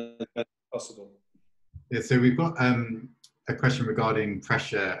get in as best as possible. Yeah, so we've got a question regarding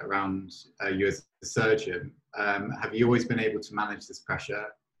pressure around you as a surgeon. Have you always been able to manage this pressure,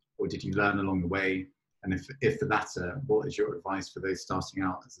 or did you learn along the way? And if the latter, what is your advice for those starting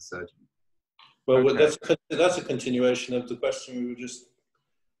out as a surgeon? Well, that's a continuation of the question we were just.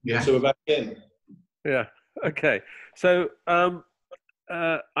 Yeah. So we're back in. Yeah. Okay. So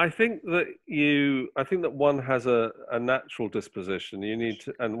I think that one has a natural disposition.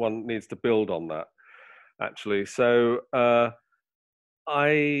 And one needs to build on that, actually. So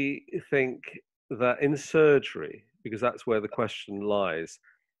I think that in surgery, because that's where the question lies,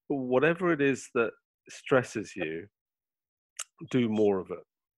 whatever it is that stresses you, do more of it,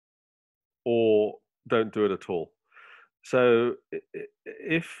 or don't do it at all. So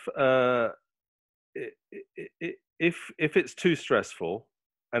if it's too stressful,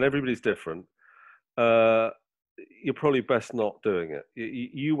 and everybody's different, you're probably best not doing it.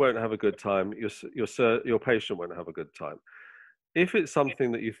 You won't have a good time. Your patient won't have a good time. If it's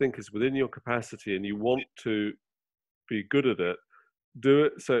something that you think is within your capacity and you want to be good at it, do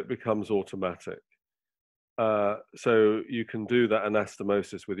it so it becomes automatic. So you can do that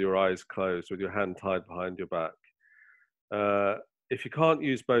anastomosis with your eyes closed, with your hand tied behind your back. If you can't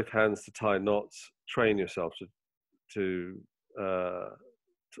use both hands to tie knots, train yourself to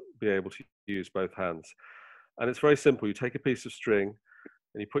be able to use both hands. And it's very simple. You take a piece of string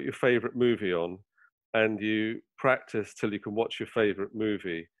and you put your favorite movie on, and you practice till you can watch your favorite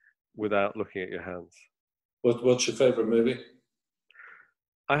movie without looking at your hands. What's your favorite movie?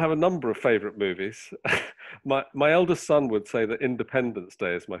 I have a number of favorite movies. My eldest son would say that Independence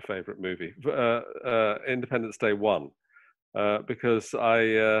Day is my favorite movie. Independence Day 1, because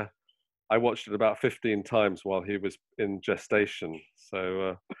I watched it about 15 times while he was in gestation.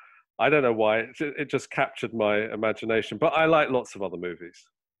 So I don't know why, it just captured my imagination, but I like lots of other movies.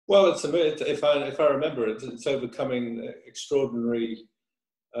 Well, if I remember it, it's overcoming extraordinary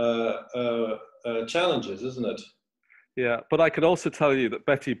challenges, isn't it? Yeah, but I can also tell you that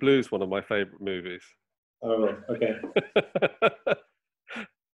Betty Blue is one of my favorite movies. Oh, okay.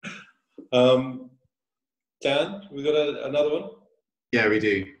 Dan, we got another one? Yeah, we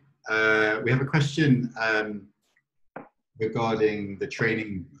do. We have a question regarding the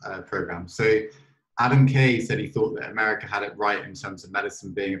training program. So Adam Kay said he thought that America had it right in terms of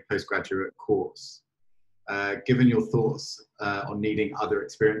medicine being a postgraduate course. Given your thoughts on needing other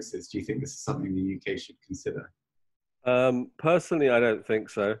experiences, do you think this is something the UK should consider? Personally, I don't think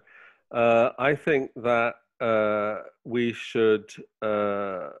so. I think that we should,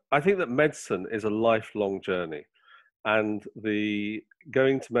 I think that medicine is a lifelong journey, and the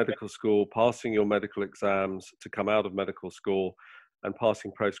going to medical school, passing your medical exams to come out of medical school and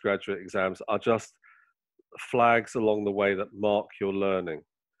passing postgraduate exams are just flags along the way that mark your learning.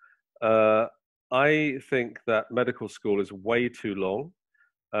 I think that medical school is way too long.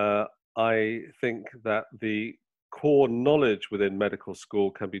 I think that the core knowledge within medical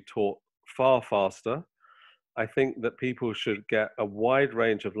school can be taught far faster. I think that people should get a wide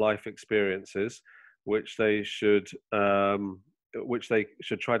range of life experiences, which they should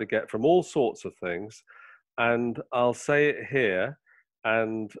try to get from all sorts of things. And I'll say it here,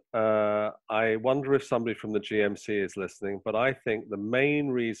 and I wonder if somebody from the GMC is listening, but I think the main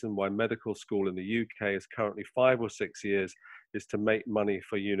reason why medical school in the UK is currently 5 or 6 years is to make money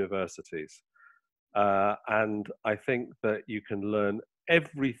for universities. And I think that you can learn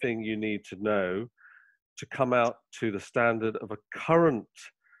everything you need to know to come out to the standard of a current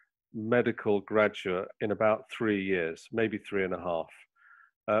medical graduate in about 3 years, maybe 3.5.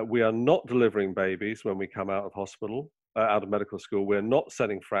 We are not delivering babies when we come out of hospital, out of medical school. We're not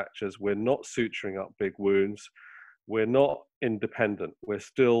setting fractures. We're not suturing up big wounds. We're not independent. We're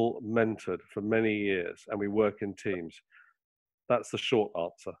still mentored for many years, and we work in teams. That's the short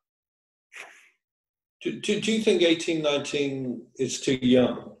answer. Do you think 18, 19 is too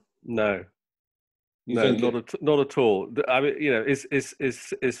young? No. No, not at all. I mean, you know, is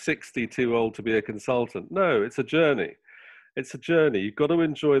 60 too old to be a consultant? No, it's a journey. It's a journey. You've got to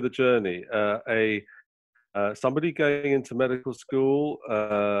enjoy the journey. Somebody going into medical school,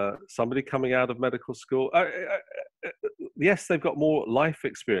 somebody coming out of medical school. Yes, they've got more life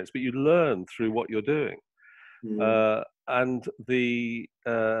experience, but you learn through what you're doing, and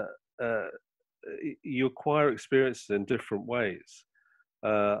you acquire experiences in different ways.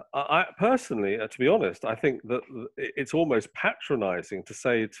 I personally, to be honest, I think that it's almost patronizing to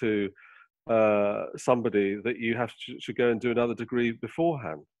say to somebody that you should go and do another degree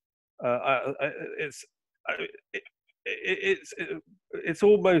beforehand. It's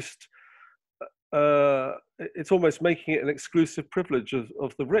almost making it an exclusive privilege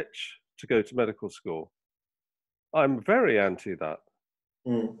of the rich to go to medical school. I'm very anti that.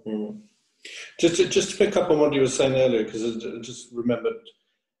 Mm-hmm. Just to pick up on what you were saying earlier, because I just remembered,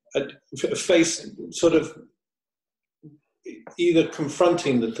 face sort of either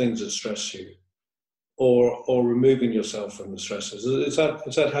confronting the things that stress you, or removing yourself from the stresses. Is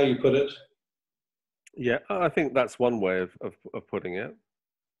that how you put it? Yeah, I think that's one way of putting it.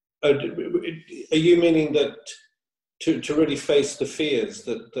 Are you meaning that to really face the fears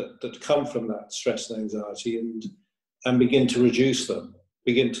that come from that stress and anxiety and begin to reduce them?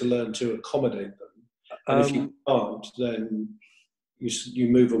 Begin to learn to accommodate them, and if you can't, then you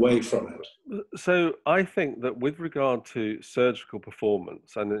move away from it. So I think that with regard to surgical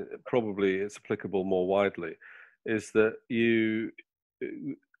performance, and probably it's applicable more widely, is that you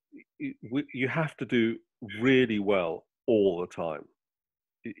have to do really well all the time.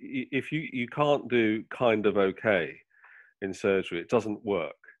 If you can't do kind of okay in surgery, it doesn't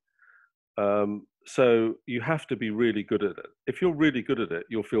work. So you have to be really good at it. If you're really good at it,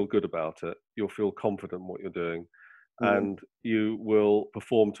 you'll feel good about it. You'll feel confident in what you're doing, and you will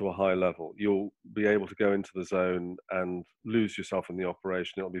perform to a high level. You'll be able to go into the zone and lose yourself in the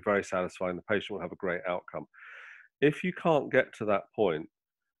operation. It'll be very satisfying. The patient will have a great outcome. If you can't get to that point,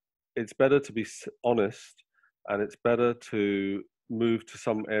 it's better to be honest, and it's better to move to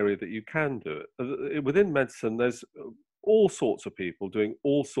some area that you can do it. Within medicine, there's all sorts of people doing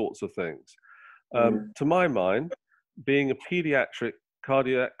all sorts of things. To my mind, being a pediatric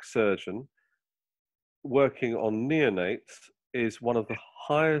cardiac surgeon working on neonates is one of the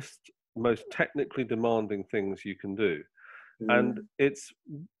highest, most technically demanding things you can do. And it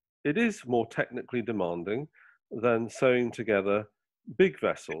is more technically demanding than sewing together big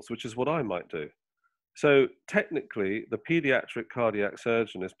vessels, which is what I might do. So technically, the pediatric cardiac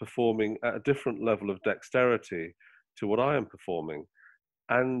surgeon is performing at a different level of dexterity to what I am performing.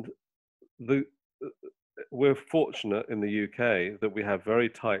 And we're fortunate in the UK that we have very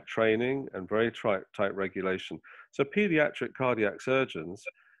tight training and very tight regulation. So pediatric cardiac surgeons,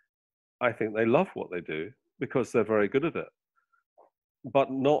 I think they love what they do because they're very good at it.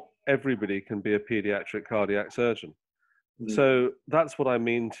 But not everybody can be a pediatric cardiac surgeon. So that's what I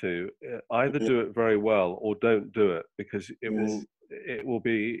mean to either do it very well or don't do it, because it will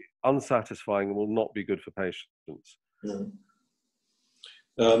be unsatisfying and will not be good for patients. I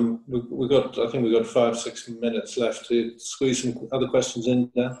think we've got 5-6 minutes left to squeeze some other questions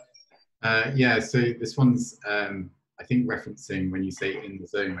in there. Yeah, so this one's I think referencing when you say in the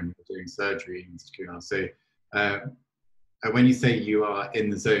zone when you're doing surgery, Mr. Coonar. So when you say you are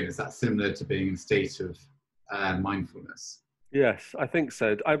in the zone, is that similar to being in a state of mindfulness? Yes, I think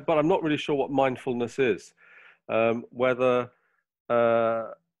so. But I'm not really sure what mindfulness is. So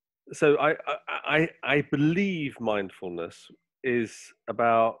I believe mindfulness is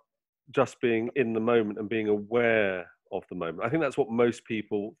about just being in the moment and being aware of the moment. I think that's what most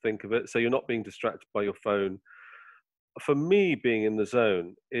people think of it. So you're not being distracted by your phone. For me, being in the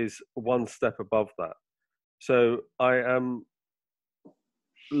zone is one step above that. So I am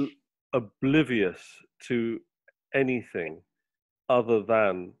oblivious to anything other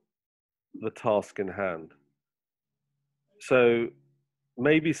than the task in hand. So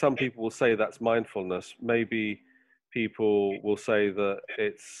maybe some people will say that's mindfulness. Maybe people will say that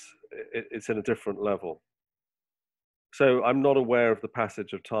it's in a different level. So I'm not aware of the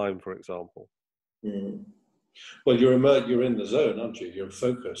passage of time, for example. Well, you're in the zone, aren't you? You're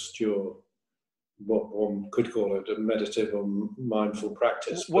focused. You're what one could call it a meditative or mindful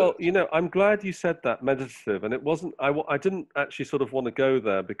practice. Well, you know, I'm glad you said that, meditative, and it wasn't. I didn't actually sort of want to go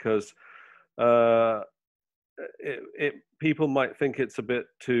there because people might think it's a bit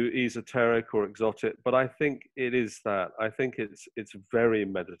too esoteric or exotic, but I think it is that. I think it's very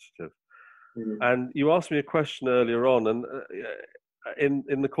meditative. And you asked me a question earlier on, and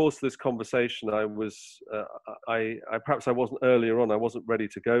in the course of this conversation, I perhaps I wasn't earlier on. I wasn't ready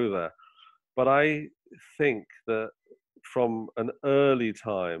to go there, but I think that from an early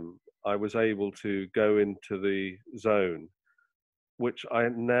time, I was able to go into the zone, which I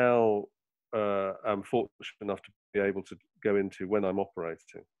now am fortunate enough to be able to go into when I'm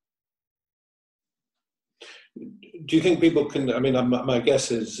operating. Do you think people can, I mean, my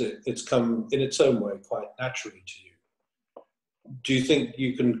guess is it's come in its own way quite naturally to you. Do you think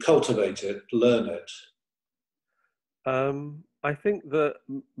you can cultivate it, learn it? I think that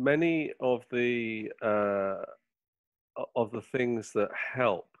many of the things that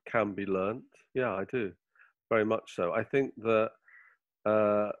help can be learnt. Yeah, I do, very much so. I think that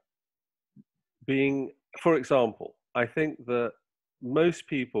for example, I think that most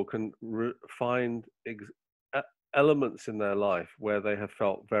people can find elements in their life where they have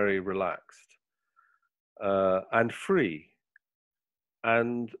felt very relaxed and free.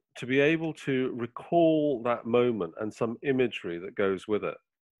 And to be able to recall that moment and some imagery that goes with it.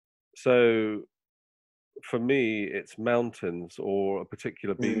 So for me, it's mountains or a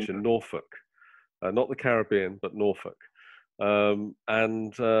particular beach in Norfolk, not the Caribbean, but Norfolk. I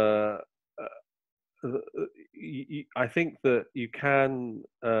think that you can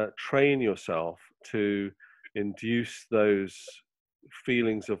train yourself to induce those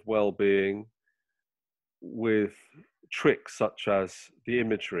feelings of well-being with tricks such as the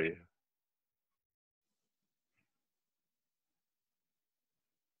imagery.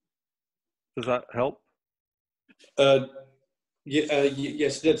 Does that help?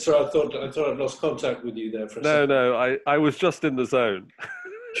 Yes, that's right. I thought I'd lost contact with you there for a second. No, I was just in the zone.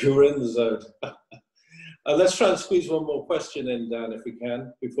 You were in the zone. Let's try and squeeze one more question in, Dan, if we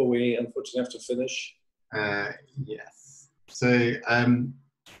can, before we unfortunately have to finish. Yes. So,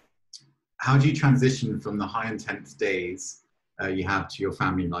 how do you transition from the high intense days you have to your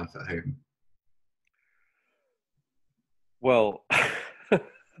family life at home? Well,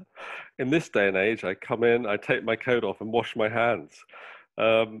 in this day and age, I come in, I take my coat off and wash my hands.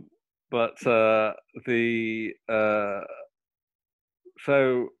 So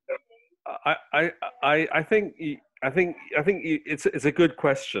I think it's a good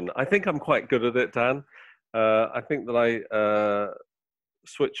question. I think I'm quite good at it, Dan. I think that I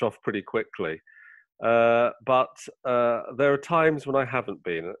switch off pretty quickly, but there are times when I haven't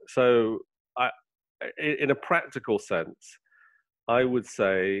been. So, in a practical sense, I would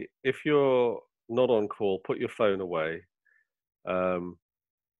say if you're not on call, put your phone away.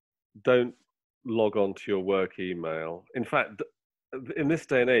 Don't log on to your work email. In fact, in this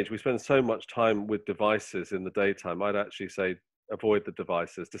day and age, we spend so much time with devices in the daytime. I'd actually say avoid the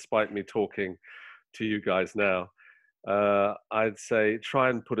devices, despite me talking to you guys now. I'd say try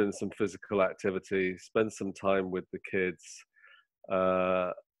and put in some physical activity, spend some time with the kids,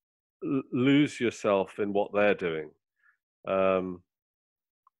 lose yourself in what they're doing,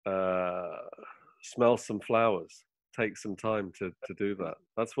 smell some flowers. Take some time to do that.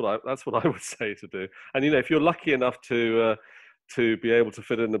 That's what I would say to do. And if you're lucky enough to be able to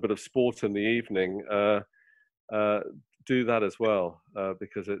fit in a bit of sport in the evening, do that as well,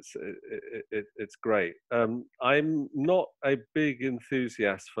 because it's great. I'm not a big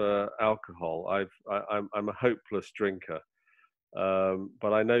enthusiast for alcohol. I'm a hopeless drinker,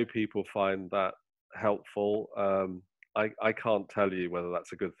 but I know people find that helpful. I can't tell you whether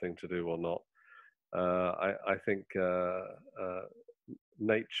that's a good thing to do or not. I think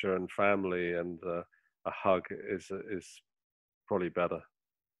nature and family and a hug is probably better.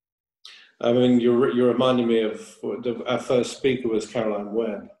 I mean, you're reminding me of our first speaker was Caroline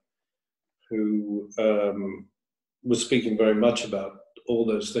Webb, who was speaking very much about all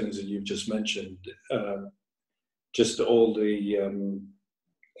those things that you've just mentioned. Just all the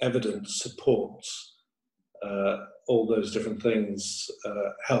evidence supports all those different things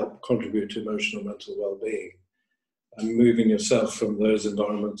help contribute to emotional mental well-being, and moving yourself from those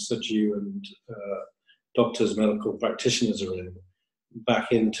environments that you and doctors, medical practitioners are in,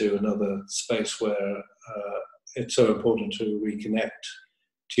 back into another space where it's so important to reconnect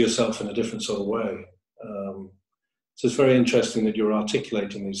to yourself in a different sort of way. So it's very interesting that you're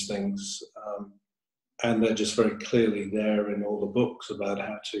articulating these things, and they're just very clearly there in all the books about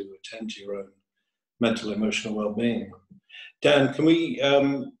how to attend to your own mental, emotional well-being. Dan, can we, I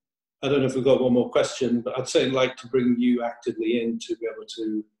don't know if we've got one more question, but I'd certainly like to bring you actively in to be able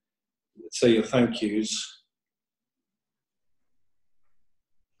to say your thank yous.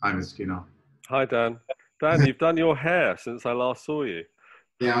 Hi, Mr. Coonar. Hi, Dan. Dan, you've done your hair since I last saw you.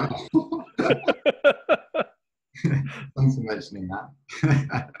 Yeah. Thanks for mentioning that.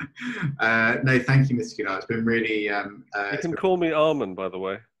 No, thank you, Mr. Coonar. It's been really... you can call me Aman, by the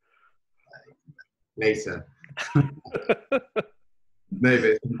way. Later. No, but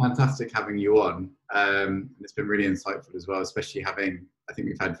it's been fantastic having you on. It's been really insightful as well, especially having, I think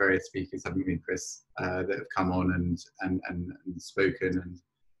we've had various speakers, haven't we, Chris, that have come on and spoken.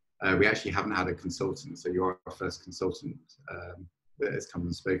 And we actually haven't had a consultant, so you're our first consultant that has come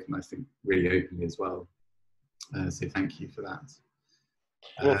and spoken, I think, really openly as well. So thank you for that.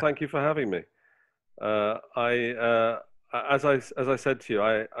 Well, thank you for having me. As I said to you,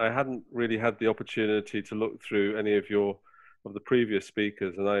 I hadn't really had the opportunity to look through any of the previous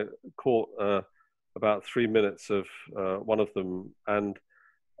speakers, and I caught about 3 minutes of one of them, and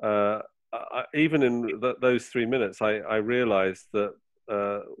even in those 3 minutes, I realized that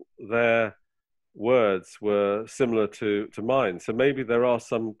their words were similar to mine. So maybe there are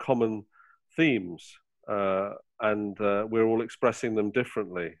some common themes, and we're all expressing them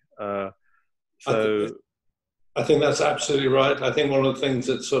differently. I think that's absolutely right. I think one of the things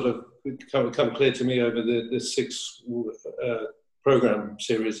that sort of come clear to me over this 6 program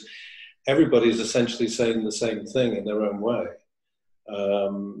series, everybody's essentially saying the same thing in their own way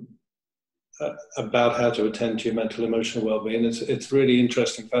about how to attend to your mental, emotional well-being. It's really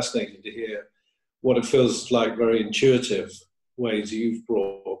interesting, fascinating to hear what it feels like, very intuitive ways you've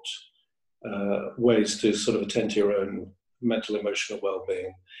brought ways to sort of attend to your own mental, emotional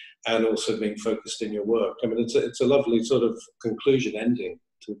well-being, and also being focused in your work. I mean, it's a lovely sort of conclusion ending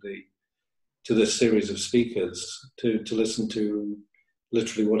to this series of speakers, to listen to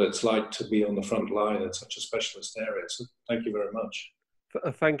literally what it's like to be on the front line in such a specialist area. So thank you very much.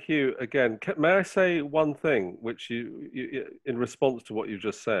 Thank you again. May I say one thing, which you in response to what you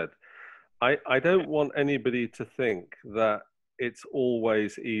just said? I don't want anybody to think that it's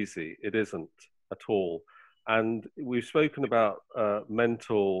always easy. It isn't at all. And we've spoken about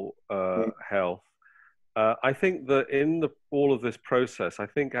mental health. I think that in all of this process, I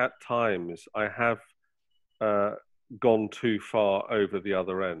think at times I have gone too far over the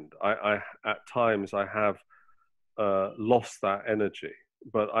other end. At times I have lost that energy,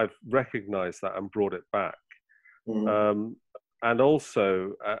 but I've recognized that and brought it back. and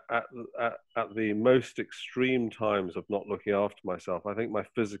also at the most extreme times of not looking after myself, I think my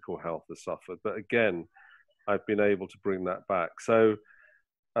physical health has suffered. But again, I've been able to bring that back. So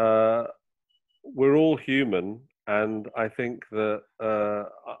we're all human, and I think that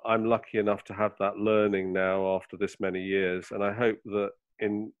I'm lucky enough to have that learning now after this many years. And I hope that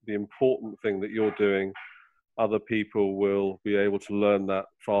in the important thing that you're doing, other people will be able to learn that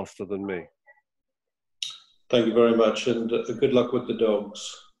faster than me. Thank you very much, and good luck with the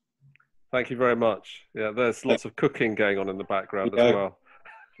dogs. Thank you very much. Yeah, there's lots of cooking going on in the background as well.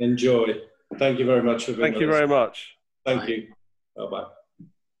 Enjoy. Thank you very much for being with us. Thank you very much. Thank you. Bye-bye.